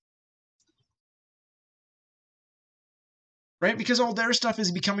 right? Because all their stuff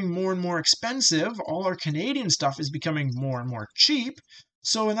is becoming more and more expensive. All our Canadian stuff is becoming more and more cheap.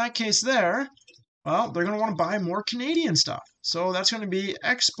 So in that case there, well, they're going to want to buy more Canadian stuff. So that's going to be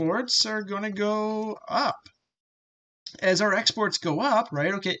exports are going to go up. As our exports go up,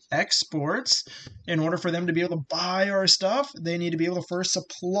 right? Okay, exports, in order for them to be able to buy our stuff, they need to be able to first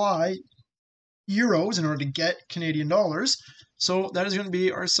supply euros in order to get Canadian dollars. So that is going to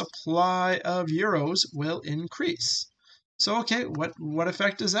be our supply of euros will increase. So, okay, what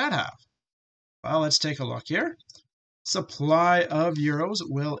effect does that have? Well, let's take a look here. Supply of euros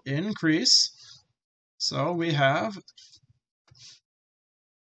will increase. So we have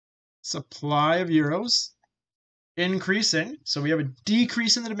supply of euros increasing. So we have a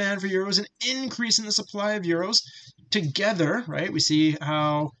decrease in the demand for euros, an increase in the supply of euros together, right? We see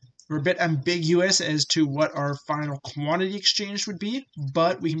how we're a bit ambiguous as to what our final quantity exchange would be,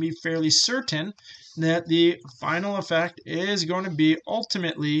 but we can be fairly certain that the final effect is going to be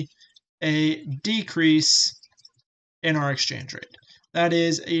ultimately a decrease in our exchange rate. That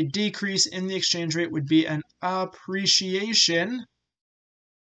is, a decrease in the exchange rate would be an appreciation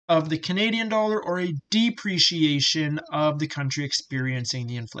of the Canadian dollar or a depreciation of the country experiencing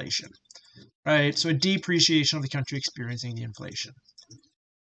the inflation, right? So a depreciation of the country experiencing the inflation.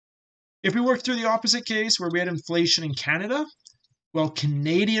 If we work through the opposite case where we had inflation in Canada, well,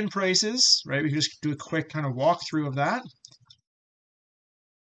 Canadian prices, right? We can just do a quick kind of walkthrough of that.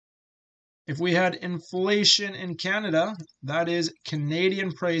 If we had inflation in Canada, that is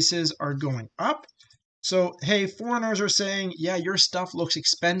Canadian prices are going up. So, hey, foreigners are saying, yeah, your stuff looks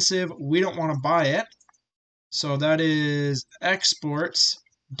expensive. We don't want to buy it. So that is exports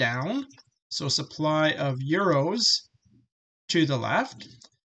down. So supply of euros to the left.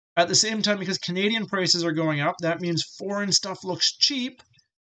 At the same time, because Canadian prices are going up, that means foreign stuff looks cheap.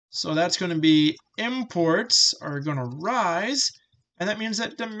 So that's going to be imports are going to rise. And that means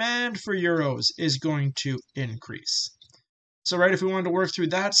that demand for euros is going to increase. So, right, if we wanted to work through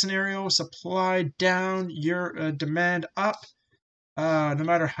that scenario, supply down, your demand up, no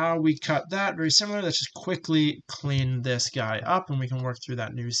matter how we cut that, very similar. Let's just quickly clean this guy up and we can work through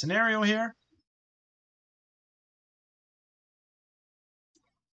that new scenario here.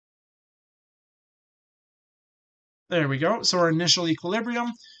 There we go. So our initial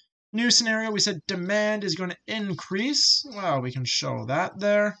equilibrium. New scenario, we said demand is going to increase. Well, we can show that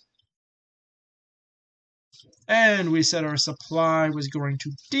there. And we said our supply was going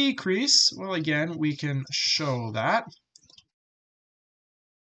to decrease. Well, again, we can show that.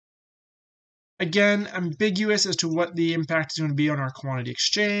 Again, ambiguous as to what the impact is going to be on our quantity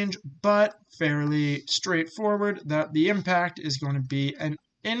exchange, but fairly straightforward that the impact is going to be an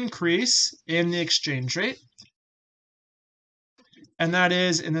increase in the exchange rate. And that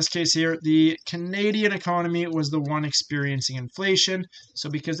is, in this case here, the Canadian economy was the one experiencing inflation. So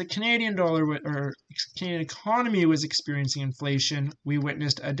because the Canadian Canadian economy was experiencing inflation, we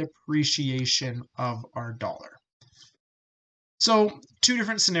witnessed a depreciation of our dollar. So two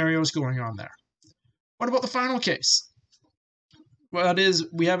different scenarios going on there. What about the final case? Well, that is,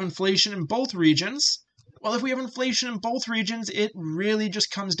 we have inflation in both regions. Well, if we have inflation in both regions, it really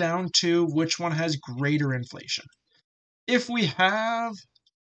just comes down to which one has greater inflation. If we have,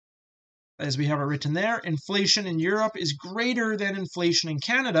 as we have it written there, inflation in Europe is greater than inflation in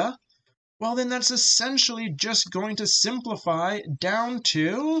Canada, well, then that's essentially just going to simplify down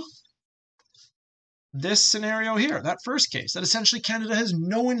to this scenario here, that first case, that essentially Canada has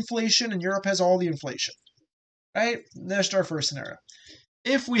no inflation and Europe has all the inflation, right? That's our first scenario.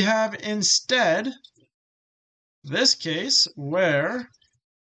 If we have instead this case where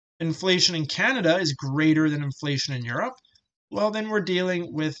inflation in Canada is greater than inflation in Europe, well, then we're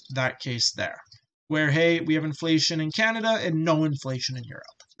dealing with that case there, where, hey, we have inflation in Canada and no inflation in Europe.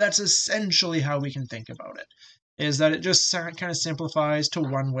 That's essentially how we can think about it, is that it just kind of simplifies to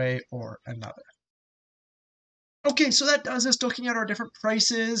one way or another. Okay, so that does us looking at our different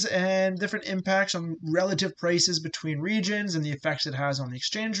prices and different impacts on relative prices between regions and the effects it has on the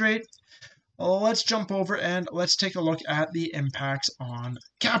exchange rate. Let's jump over and let's take a look at the impacts on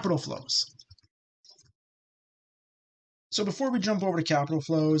capital flows. So before we jump over to capital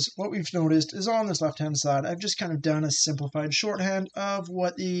flows, what we've noticed is on this left-hand side, I've just kind of done a simplified shorthand of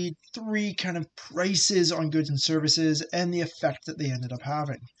what the three kind of prices on goods and services and the effect that they ended up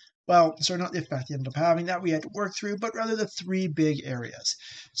having. Well, sorry, not the effect they ended up having, that we had to work through, but rather the three big areas.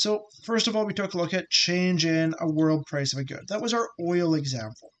 So first of all, we took a look at change in a world price of a good. That was our oil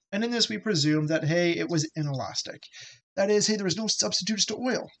example. And in this, we presumed that, hey, it was inelastic. That is, hey, there was no substitutes to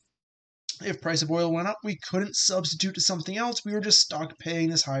oil. If price of oil went up, we couldn't substitute to something else. We were just stuck paying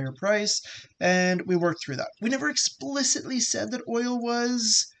this higher price, and we worked through that. We never explicitly said that oil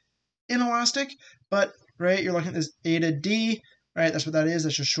was inelastic, but, right, you're looking at this eta D, right, that's what that is.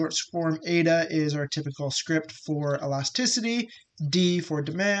 That's just short form. Eta is our typical script for elasticity, D for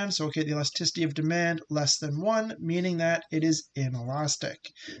demand. So, okay, the elasticity of demand less than 1, meaning that it is inelastic,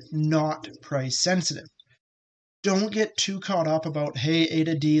 not price sensitive. Don't get too caught up about, hey,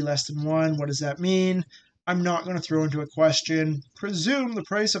 eta D less than 1, what does that mean? I'm not going to throw into a question, presume the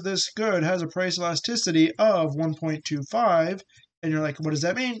price of this good has a price elasticity of 1.25, and you're like, what does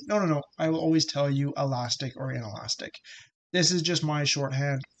that mean? No. I will always tell you elastic or inelastic. This is just my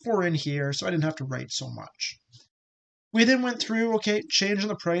shorthand for in here, so I didn't have to write so much. We then went through, okay, change in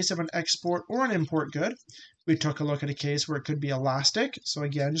the price of an export or an import good. We took a look at a case where it could be elastic. So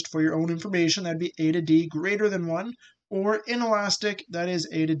again, just for your own information, that'd be eta D greater than 1, or inelastic, that is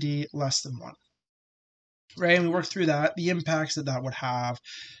eta D less than 1. Right, and we worked through that, the impacts that that would have,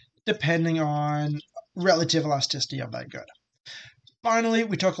 depending on relative elasticity of that good. Finally,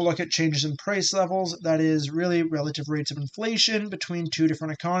 we took a look at changes in price levels, that is really relative rates of inflation between two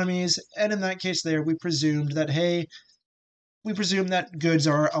different economies, and in that case there, we presumed that, hey, we presume that goods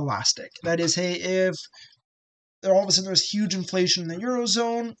are elastic. That is, hey, if all of a sudden there's huge inflation in the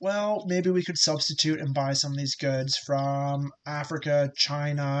Eurozone, well, maybe we could substitute and buy some of these goods from Africa,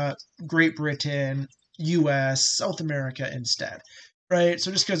 China, Great Britain, US, South America instead, right?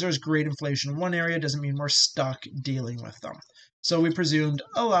 So just because there's great inflation in one area doesn't mean we're stuck dealing with them. So we presumed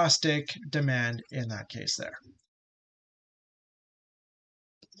elastic demand in that case there.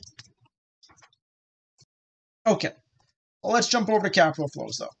 Okay, well, let's jump over to capital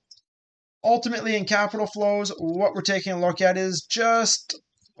flows though. Ultimately, in capital flows, what we're taking a look at is just,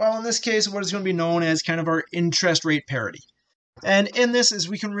 well, in this case, what is going to be known as kind of our interest rate parity. And in this is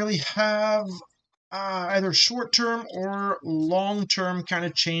we can really have either short-term or long-term kind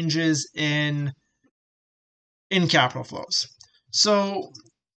of changes in capital flows. So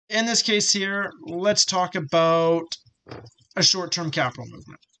in this case here, let's talk about a short-term capital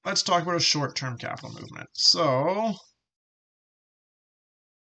movement. Let's talk about a short-term capital movement. So,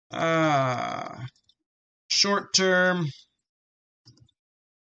 short-term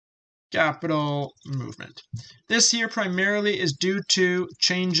capital movement. This here primarily is due to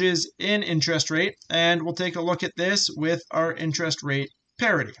changes in interest rate, and we'll take a look at this with our interest rate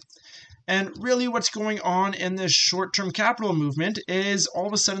parity. And really what's going on in this short-term capital movement is all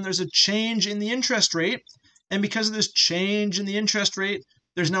of a sudden there's a change in the interest rate, and because of this change in the interest rate,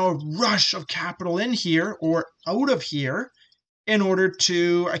 there's now a rush of capital in here or out of here in order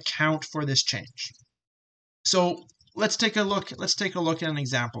to account for this change. So let's take a look at an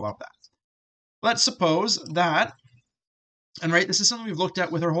example of that. Let's suppose that, and right, this is something we've looked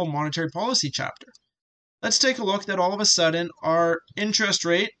at with our whole monetary policy chapter. Let's take a look that all of a sudden our interest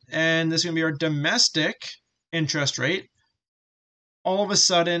rate, and this is going to be our domestic interest rate, all of a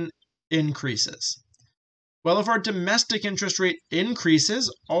sudden increases. Well, if our domestic interest rate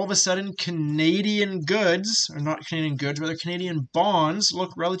increases, all of a sudden Canadian goods, or not Canadian goods, rather Canadian bonds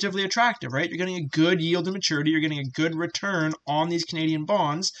look relatively attractive, right? You're getting a good yield to maturity, you're getting a good return on these Canadian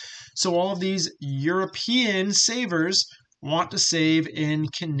bonds. So all of these European savers want to save in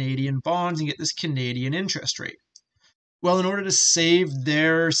Canadian bonds and get this Canadian interest rate. Well, in order to save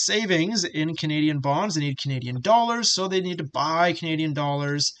their savings in Canadian bonds, they need Canadian dollars, so they need to buy Canadian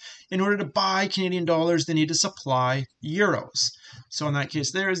dollars. In order to buy Canadian dollars, they need to supply euros. So in that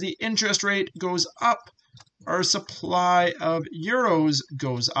case there, as the interest rate goes up, our supply of euros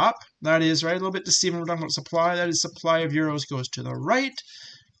goes up. That is, right, a little bit deceiving when we're talking about supply. That is, supply of euros goes to the right.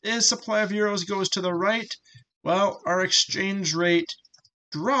 As supply of euros goes to the right, well, our exchange rate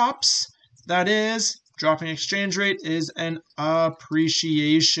drops. That is, dropping exchange rate is an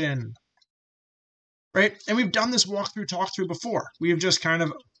appreciation, right? And we've done this walkthrough, talk-through before. We've just kind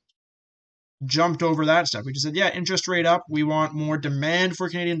of jumped over that stuff. We just said, yeah, interest rate up. We want more demand for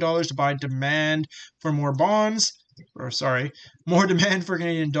Canadian dollars to buy demand for more bonds. Or sorry, more demand for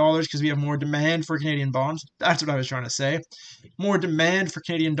Canadian dollars because we have more demand for Canadian bonds. That's what I was trying to say. More demand for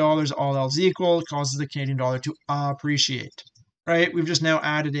Canadian dollars, all else equal, causes the Canadian dollar to appreciate. Right? We've just now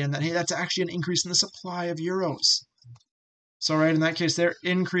added in that, hey, that's actually an increase in the supply of euros. So, right, in that case there,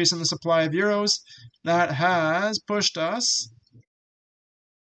 increase in the supply of euros, that has pushed us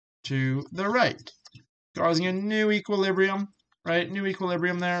to the right, causing a new equilibrium, right? New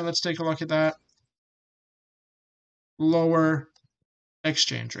equilibrium there. Let's take a look at that. Lower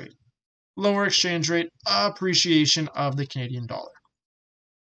exchange rate. Lower exchange rate, appreciation of the Canadian dollar.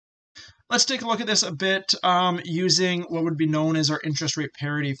 Let's take a look at this a bit using what would be known as our interest rate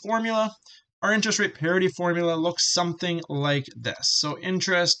parity formula. Our interest rate parity formula looks something like this. So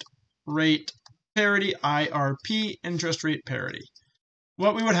interest rate parity, IRP, interest rate parity.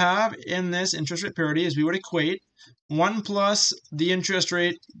 What we would have in this interest rate parity is we would equate 1 plus the interest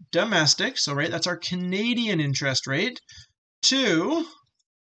rate domestic, so right, that's our Canadian interest rate, to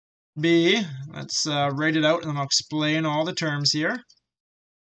be, let's write it out and then I'll explain all the terms here,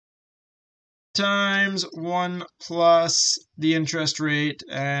 times 1 plus the interest rate,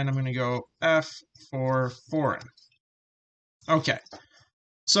 and I'm going to go F for foreign. Okay,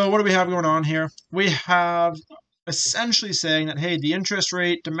 so what do we have going on here? We have essentially saying that, hey, the interest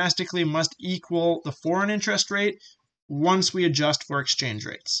rate domestically must equal the foreign interest rate once we adjust for exchange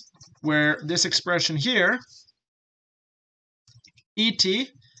rates. Where this expression here, ET,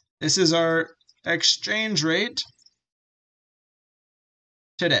 this is our exchange rate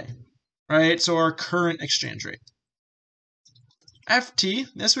today, right? So our current exchange rate. FT,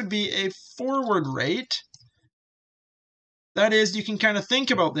 this would be a forward rate. That is, you can kind of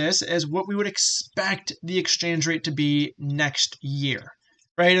think about this as what we would expect the exchange rate to be next year,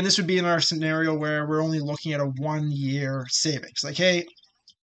 right? And this would be in our scenario where we're only looking at a 1-year savings. Like, hey,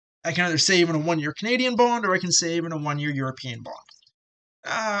 I can either save in a 1-year Canadian bond or I can save in a 1-year European bond.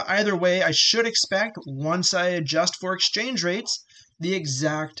 Either way, I should expect, once I adjust for exchange rates, the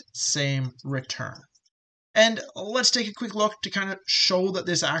exact same return. And let's take a quick look to kind of show that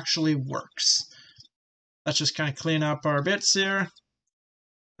this actually works. Let's just kind of clean up our bits here.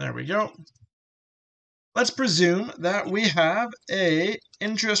 There we go. Let's presume that we have a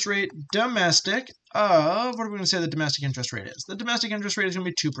interest rate domestic of, what are we going to say the domestic interest rate is? The domestic interest rate is going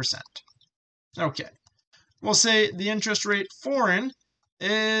to be 2%. Okay. We'll say the interest rate foreign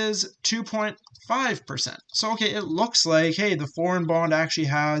is 2.5%. So, okay, it looks like, hey, the foreign bond actually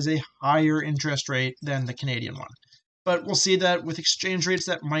has a higher interest rate than the Canadian one. But we'll see that with exchange rates,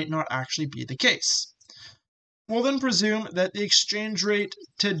 that might not actually be the case. We'll then presume that the exchange rate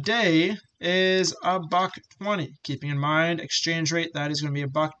today is $1.20. Keeping in mind, exchange rate, that is going to be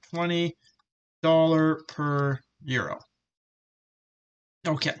 $1.20 per euro.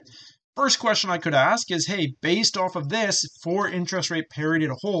 Okay, first question I could ask is, hey, based off of this, for interest rate parity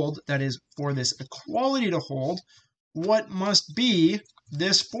to hold, that is, for this equality to hold, what must be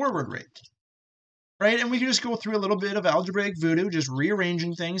this forward rate? Right, and we could just go through a little bit of algebraic voodoo, just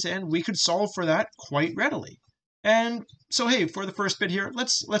rearranging things, and we could solve for that quite readily. And so, hey, for the first bit here,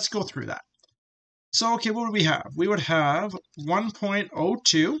 let's go through that. So, okay, what would we have? We would have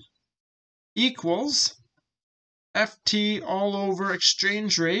 1.02 equals FT all over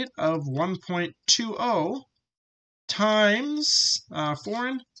exchange rate of 1.20 times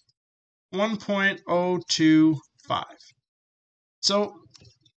foreign 1.025. So,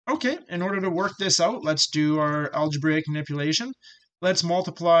 okay, in order to work this out, let's do our algebraic manipulation. Let's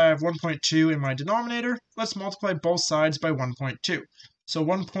multiply, I have 1.2 in my denominator. Let's multiply both sides by 1.2. So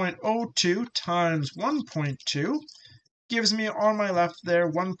 1.02 times 1.2 gives me on my left there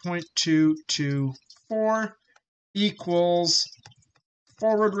 1.224 equals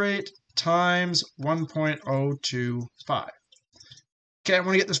forward rate times 1.025. Okay, I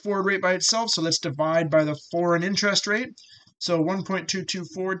want to get this forward rate by itself, so let's divide by the foreign interest rate. So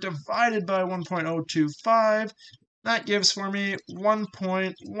 1.224 divided by 1.025, that gives for me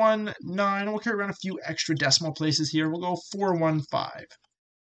 1.19. We'll carry around a few extra decimal places here. We'll go 415.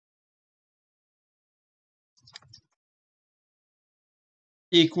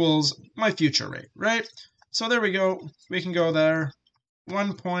 Equals my future rate, right? So there we go. We can go there.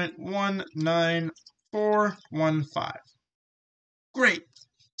 1.19415. Great.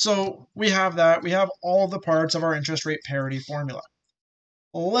 So we have that. We have all the parts of our interest rate parity formula.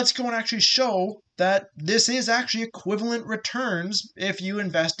 Let's go and actually show that this is actually equivalent returns if you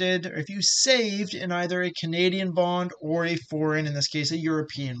invested, or if you saved in either a Canadian bond or a foreign, in this case, a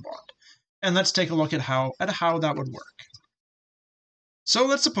European bond. And let's take a look at how that would work. So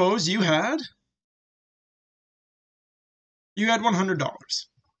let's suppose you had $100.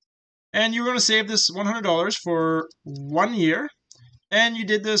 And you were going to save this $100 for 1 year. And you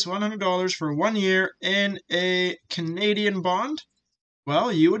did this $100 for 1 year in a Canadian bond.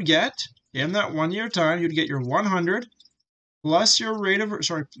 Well, you would get, in that 1 year time, you'd get your 100 plus your rate of,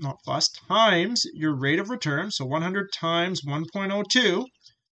 times your rate of return. So 100 times 1.02,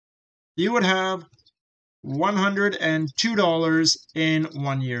 you would have $102 in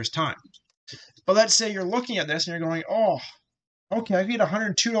 1 year's time. But let's say you're looking at this and you're going, oh, okay, I get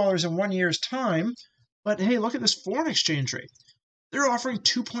 $102 in 1 year's time, but hey, look at this foreign exchange rate. They're offering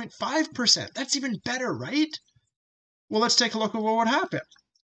 2.5%. That's even better, right? Well, let's take a look at what would happen.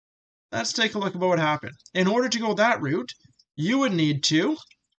 In order to go that route, you would need to,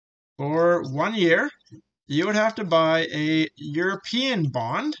 for 1 year, you would have to buy a European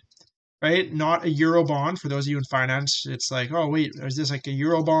bond, right? Not a Euro bond. For those of you in finance, it's like, oh, wait, is this like a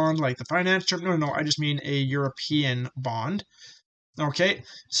Euro bond, like the finance term? No, I just mean a European bond. Okay,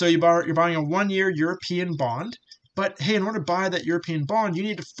 so you're buying a 1 year European bond. But hey, in order to buy that European bond, you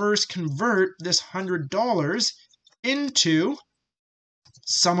need to first convert this $100 into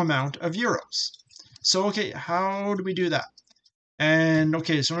some amount of euros. So, okay, how do we do that? And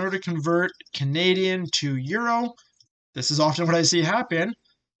okay, so in order to convert Canadian to euro, this is often what I see happen,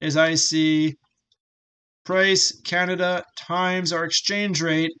 is I see price Canada times our exchange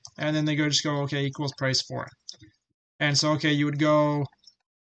rate, and then they just go, okay, equals price foreign. And so, okay, you would go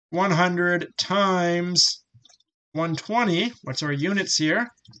 100 times 120, what's our units here?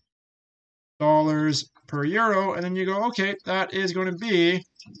 Dollars per euro, and then you go, okay, that is going to be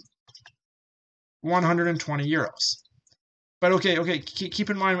 120 euros. But okay, keep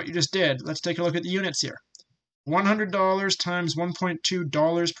in mind what you just did. Let's take a look at the units here. $100 times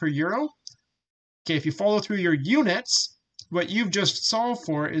 $1.2 per euro. Okay, if you follow through your units, what you've just solved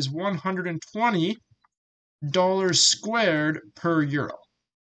for is $120 squared per euro.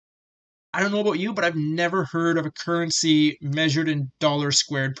 I don't know about you, but I've never heard of a currency measured in dollars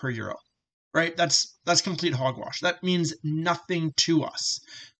squared per euro, right? That's complete hogwash. That means nothing to us.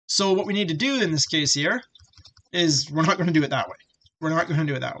 So what we need to do in this case here is we're not going to do it that way.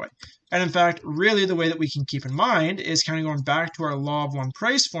 And in fact, really the way that we can keep in mind is kind of going back to our law of one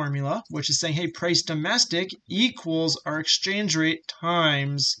price formula, which is saying, hey, price domestic equals our exchange rate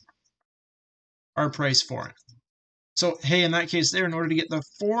times our price foreign. So, hey, in that case there, in order to get the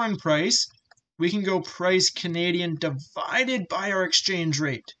foreign price, we can go price Canadian divided by our exchange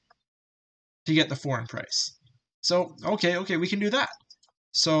rate to get the foreign price. So, okay, we can do that.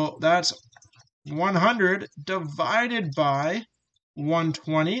 So that's 100 divided by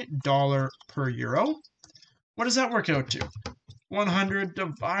 $120 per euro. What does that work out to? 100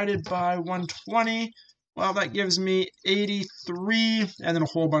 divided by 120. Well, that gives me 83, and then a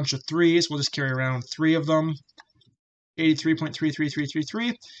whole bunch of threes. We'll just carry around 3 of them.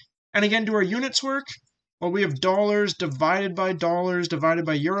 83.33333. And again, do our units work? Well, we have dollars divided by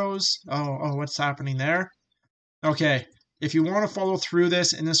euros. Oh, what's happening there? Okay, if you want to follow through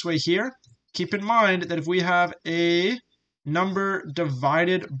this in this way here, keep in mind that if we have a number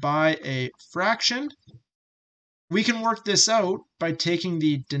divided by a fraction, we can work this out by taking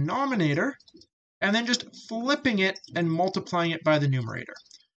the denominator and then just flipping it and multiplying it by the numerator.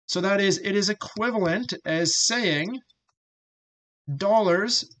 So that is, it is equivalent as saying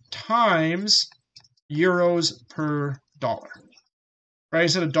dollars times euros per dollar. Right?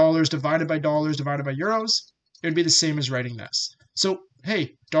 Instead of dollars divided by euros, it would be the same as writing this. So,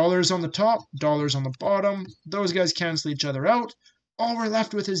 hey, dollars on the top, dollars on the bottom, those guys cancel each other out. All we're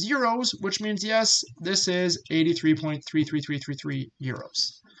left with is euros, which means, yes, this is 83.33333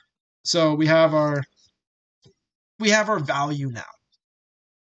 euros. So we have our value now.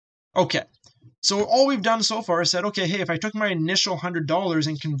 Okay, so all we've done so far is said, okay, hey, if I took my initial $100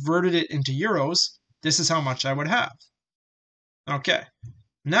 and converted it into euros, this is how much I would have. Okay,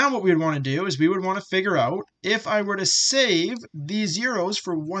 now what we would want to do is we would want to figure out if I were to save these euros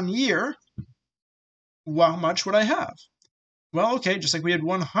for 1 year, how much would I have? Well, okay, just like we had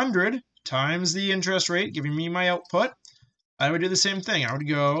 100 times the interest rate giving me my output, I would do the same thing. I would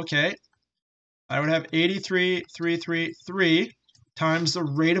go, okay, I would have 83,333 times the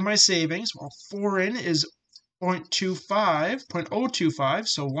rate of my savings. Well, foreign is 0.25,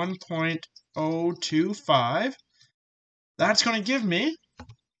 so 1.025. That's going to give me,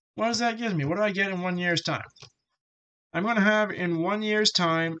 what does that give me? What do I get in 1 year's time? I'm going to have in 1 year's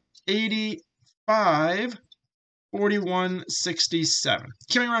time 85.4167.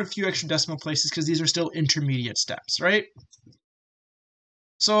 Carrying around a few extra decimal places because these are still intermediate steps, right?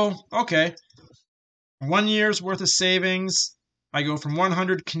 So, okay, 1 year's worth of savings, I go from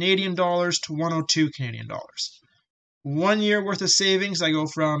 100 Canadian dollars to 102 Canadian dollars. 1 year worth of savings, I go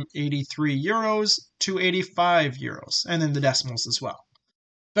from 83 euros to 85 euros, and then the decimals as well.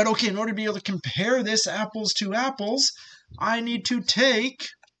 But okay, in order to be able to compare this apples to apples, I need to take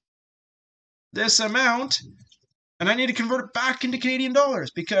this amount and I need to convert it back into Canadian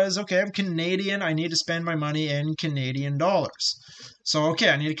dollars because, okay, I'm Canadian, I need to spend my money in Canadian dollars. So, okay,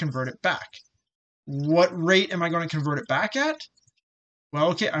 I need to convert it back. What rate am I going to convert it back at?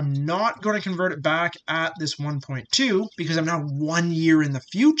 Well, okay, I'm not going to convert it back at this 1.2 because I'm now 1 year in the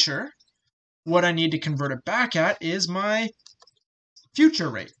future. What I need to convert it back at is my future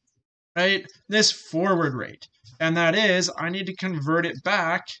rate, right? This forward rate. And that is, I need to convert it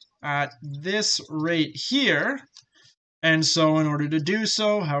back at this rate here. And so in order to do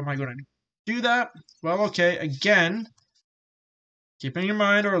so, how am I going to do that? Well, okay, again, keeping in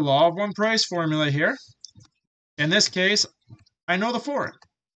mind our law of one price formula here. In this case, I know the foreign.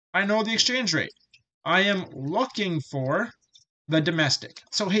 I know the exchange rate. I am looking for the domestic.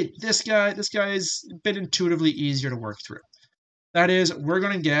 So, hey, this guy is a bit intuitively easier to work through. That is, we're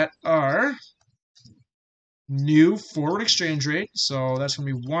going to get our new forward exchange rate. So that's going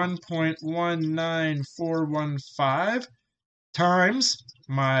to be 1.19415 times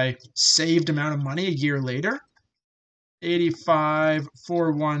my saved amount of money a year later,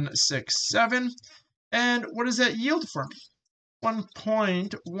 85.4167. And what does that yield for me?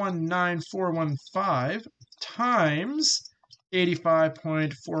 1.19415 times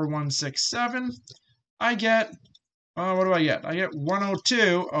 85.4167. I get, what do I get? I get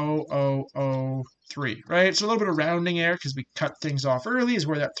 102,003, right? So a little bit of rounding error because we cut things off early is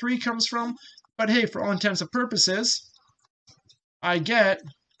where that 3 comes from. But hey, for all intents and purposes, I get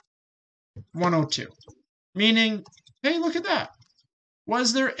 102. Meaning, hey, look at that.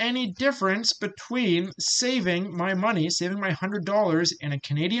 Was there any difference between saving my money, saving my $100 in a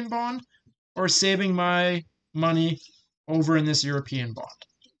Canadian bond, or saving my money over in this European bond?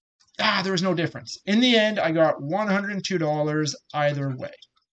 There was no difference. In the end, I got $102 either way.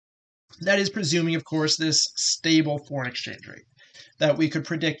 That is presuming, of course, this stable foreign exchange rate, that we could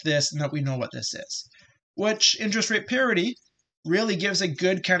predict this and that we know what this is. Which interest rate parity really gives a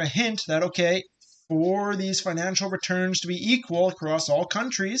good kind of hint that, okay, for these financial returns to be equal across all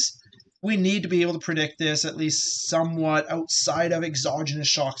countries, we need to be able to predict this at least somewhat outside of exogenous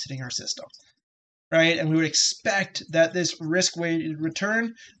shocks hitting our system, right? And we would expect that this risk-weighted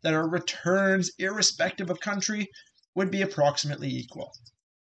return, that our returns, irrespective of country, would be approximately equal.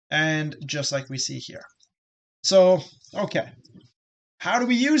 And just like we see here. So, okay. How do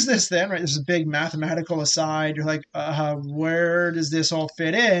we use this then, right? This is a big mathematical aside. You're like, where does this all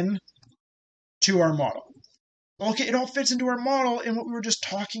fit in to our model? Okay, it all fits into our model in what we were just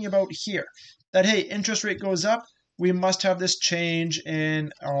talking about here. That, hey, interest rate goes up, we must have this change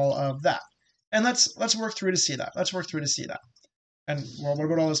in all of that. And let's work through to see that. Let's work through to see that. And well, what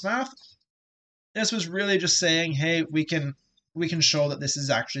about all this math? This was really just saying, hey, we can show that this is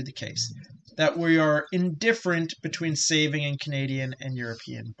actually the case, that we are indifferent between saving in Canadian and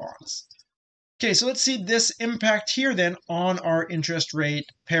European bonds. Okay, so let's see this impact here then on our interest rate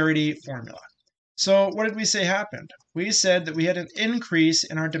parity formula. So what did we say happened? We said that we had an increase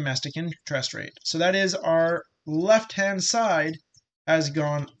in our domestic interest rate. So that is our left-hand side has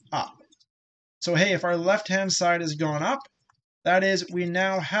gone up. So hey, if our left-hand side has gone up, that is we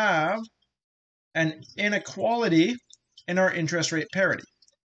now have an inequality in our interest rate parity.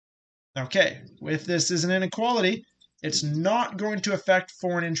 Okay, if this is an inequality, it's not going to affect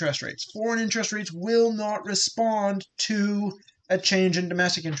foreign interest rates. Foreign interest rates will not respond to a change in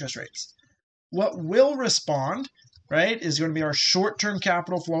domestic interest rates. What will respond, right, is going to be our short-term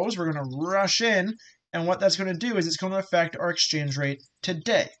capital flows. We're going to rush in, and what that's going to do is it's going to affect our exchange rate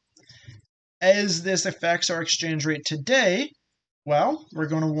today. As this affects our exchange rate today, well, we're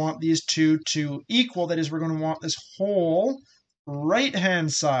going to want these two to equal. That is, we're going to want this whole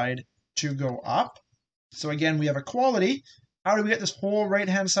right-hand side to go up. So again, we have equality. How do we get this whole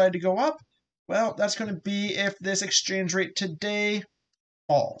right-hand side to go up? Well, that's going to be if this exchange rate today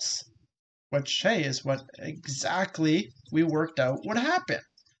falls, which, hey, is what exactly we worked out would happen.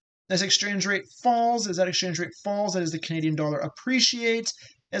 This exchange rate falls. As that exchange rate falls, that is the Canadian dollar appreciates.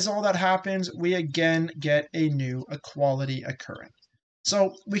 As all that happens, we again get a new equality occurring.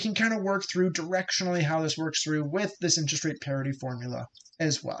 So we can kind of work through directionally how this works through with this interest rate parity formula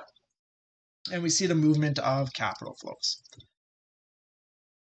as well. And we see the movement of capital flows.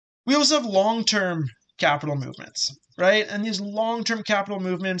 We also have long-term capital movements, right? And these long-term capital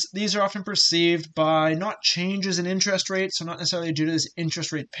movements, these are often perceived by not changes in interest rates, so not necessarily due to this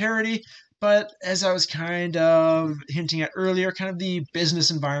interest rate parity, but as I was kind of hinting at earlier, kind of the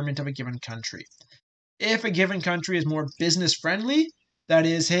business environment of a given country. If a given country is more business friendly, that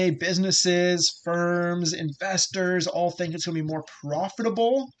is, hey, businesses, firms, investors all think it's going to be more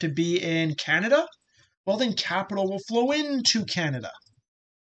profitable to be in Canada, well, then capital will flow into Canada.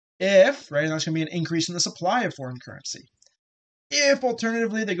 If, right, that's going to be an increase in the supply of foreign currency. If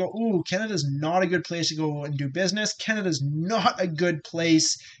alternatively they go, ooh, Canada's not a good place to go and do business, Canada's not a good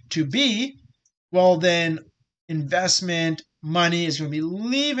place to be, well then investment money is going to be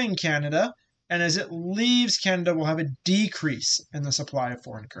leaving Canada, and as it leaves Canada, we'll have a decrease in the supply of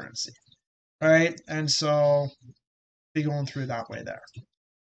foreign currency, right? And so be going through that way there.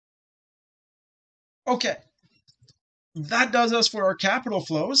 Okay, that does us for our capital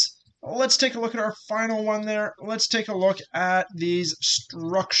flows. Let's take a look at our final one there. Let's take a look at these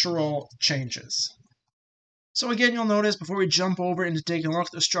structural changes. So again, you'll notice before we jump over into taking a look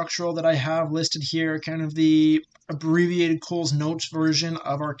at the structural that I have listed here, kind of the abbreviated Cole's Notes version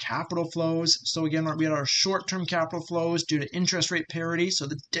of our capital flows. So again, we had our short-term capital flows due to interest rate parity, so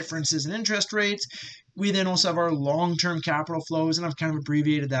the differences in interest rates. We then also have our long-term capital flows, and I've kind of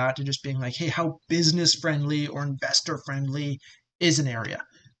abbreviated that to just being like, hey, how business-friendly or investor-friendly is an area?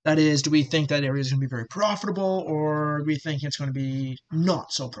 That is, do we think that area is going to be very profitable, or do we think it's going to be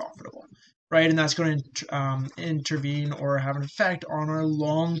not so profitable, right? And that's going to intervene or have an effect on our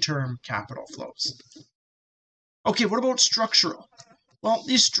long-term capital flows. Okay, what about structural? Well,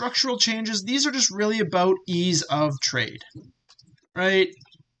 these structural changes, these are just really about ease of trade, right?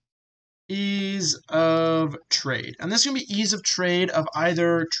 Ease of trade. And this is going to be ease of trade of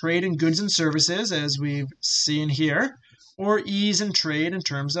either trade in goods and services, as we've seen here, or ease in trade in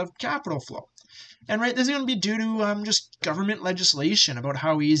terms of capital flow. And right, this is going to be due to just government legislation about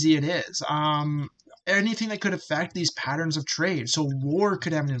how easy it is. Anything that could affect these patterns of trade. So war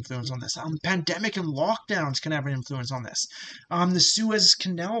could have an influence on this. Pandemic and lockdowns can have an influence on this. The Suez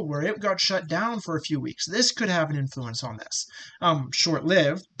Canal, where it got shut down for a few weeks, this could have an influence on this.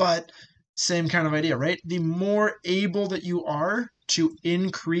 Short-lived, but same kind of idea, right? The more able that you are to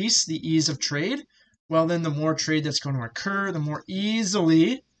increase the ease of trade, well, then the more trade that's going to occur, the more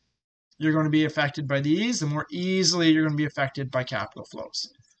easily you're going to be affected by these, the more easily you're going to be affected by capital flows,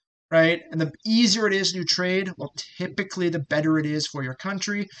 right? And the easier it is to do trade, well, typically the better it is for your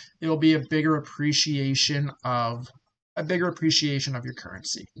country. There will be a bigger appreciation of your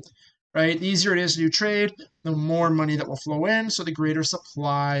currency, right? The easier it is to do trade, the more money that will flow in, so the greater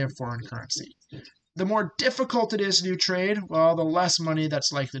supply of foreign currency. The more difficult it is to do trade, well, the less money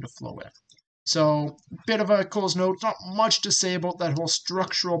that's likely to flow in. So, bit of a Cole's note, not much to say about that whole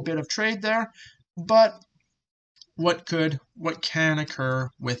structural bit of trade there, but what can occur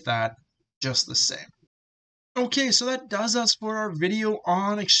with that just the same. Okay, so that does us for our video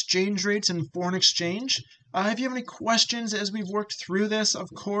on exchange rates and foreign exchange. If you have any questions as we've worked through this, of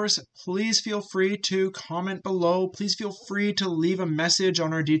course, please feel free to comment below. Please feel free to leave a message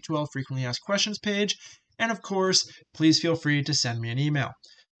on our D2L Frequently Asked Questions page. And of course, please feel free to send me an email.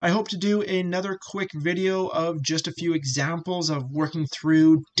 I hope to do another quick video of just a few examples of working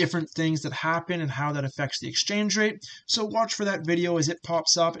through different things that happen and how that affects the exchange rate. So watch for that video as it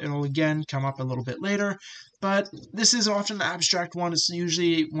pops up. It'll again come up a little bit later. But this is often the abstract one. It's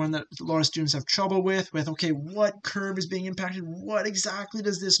usually one that a lot of students have trouble with, okay, what curve is being impacted? What exactly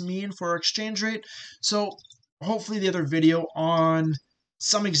does this mean for our exchange rate? So hopefully the other video on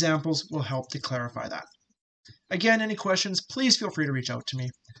some examples will help to clarify that. Again, any questions, please feel free to reach out to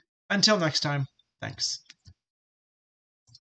me. Until next time, thanks.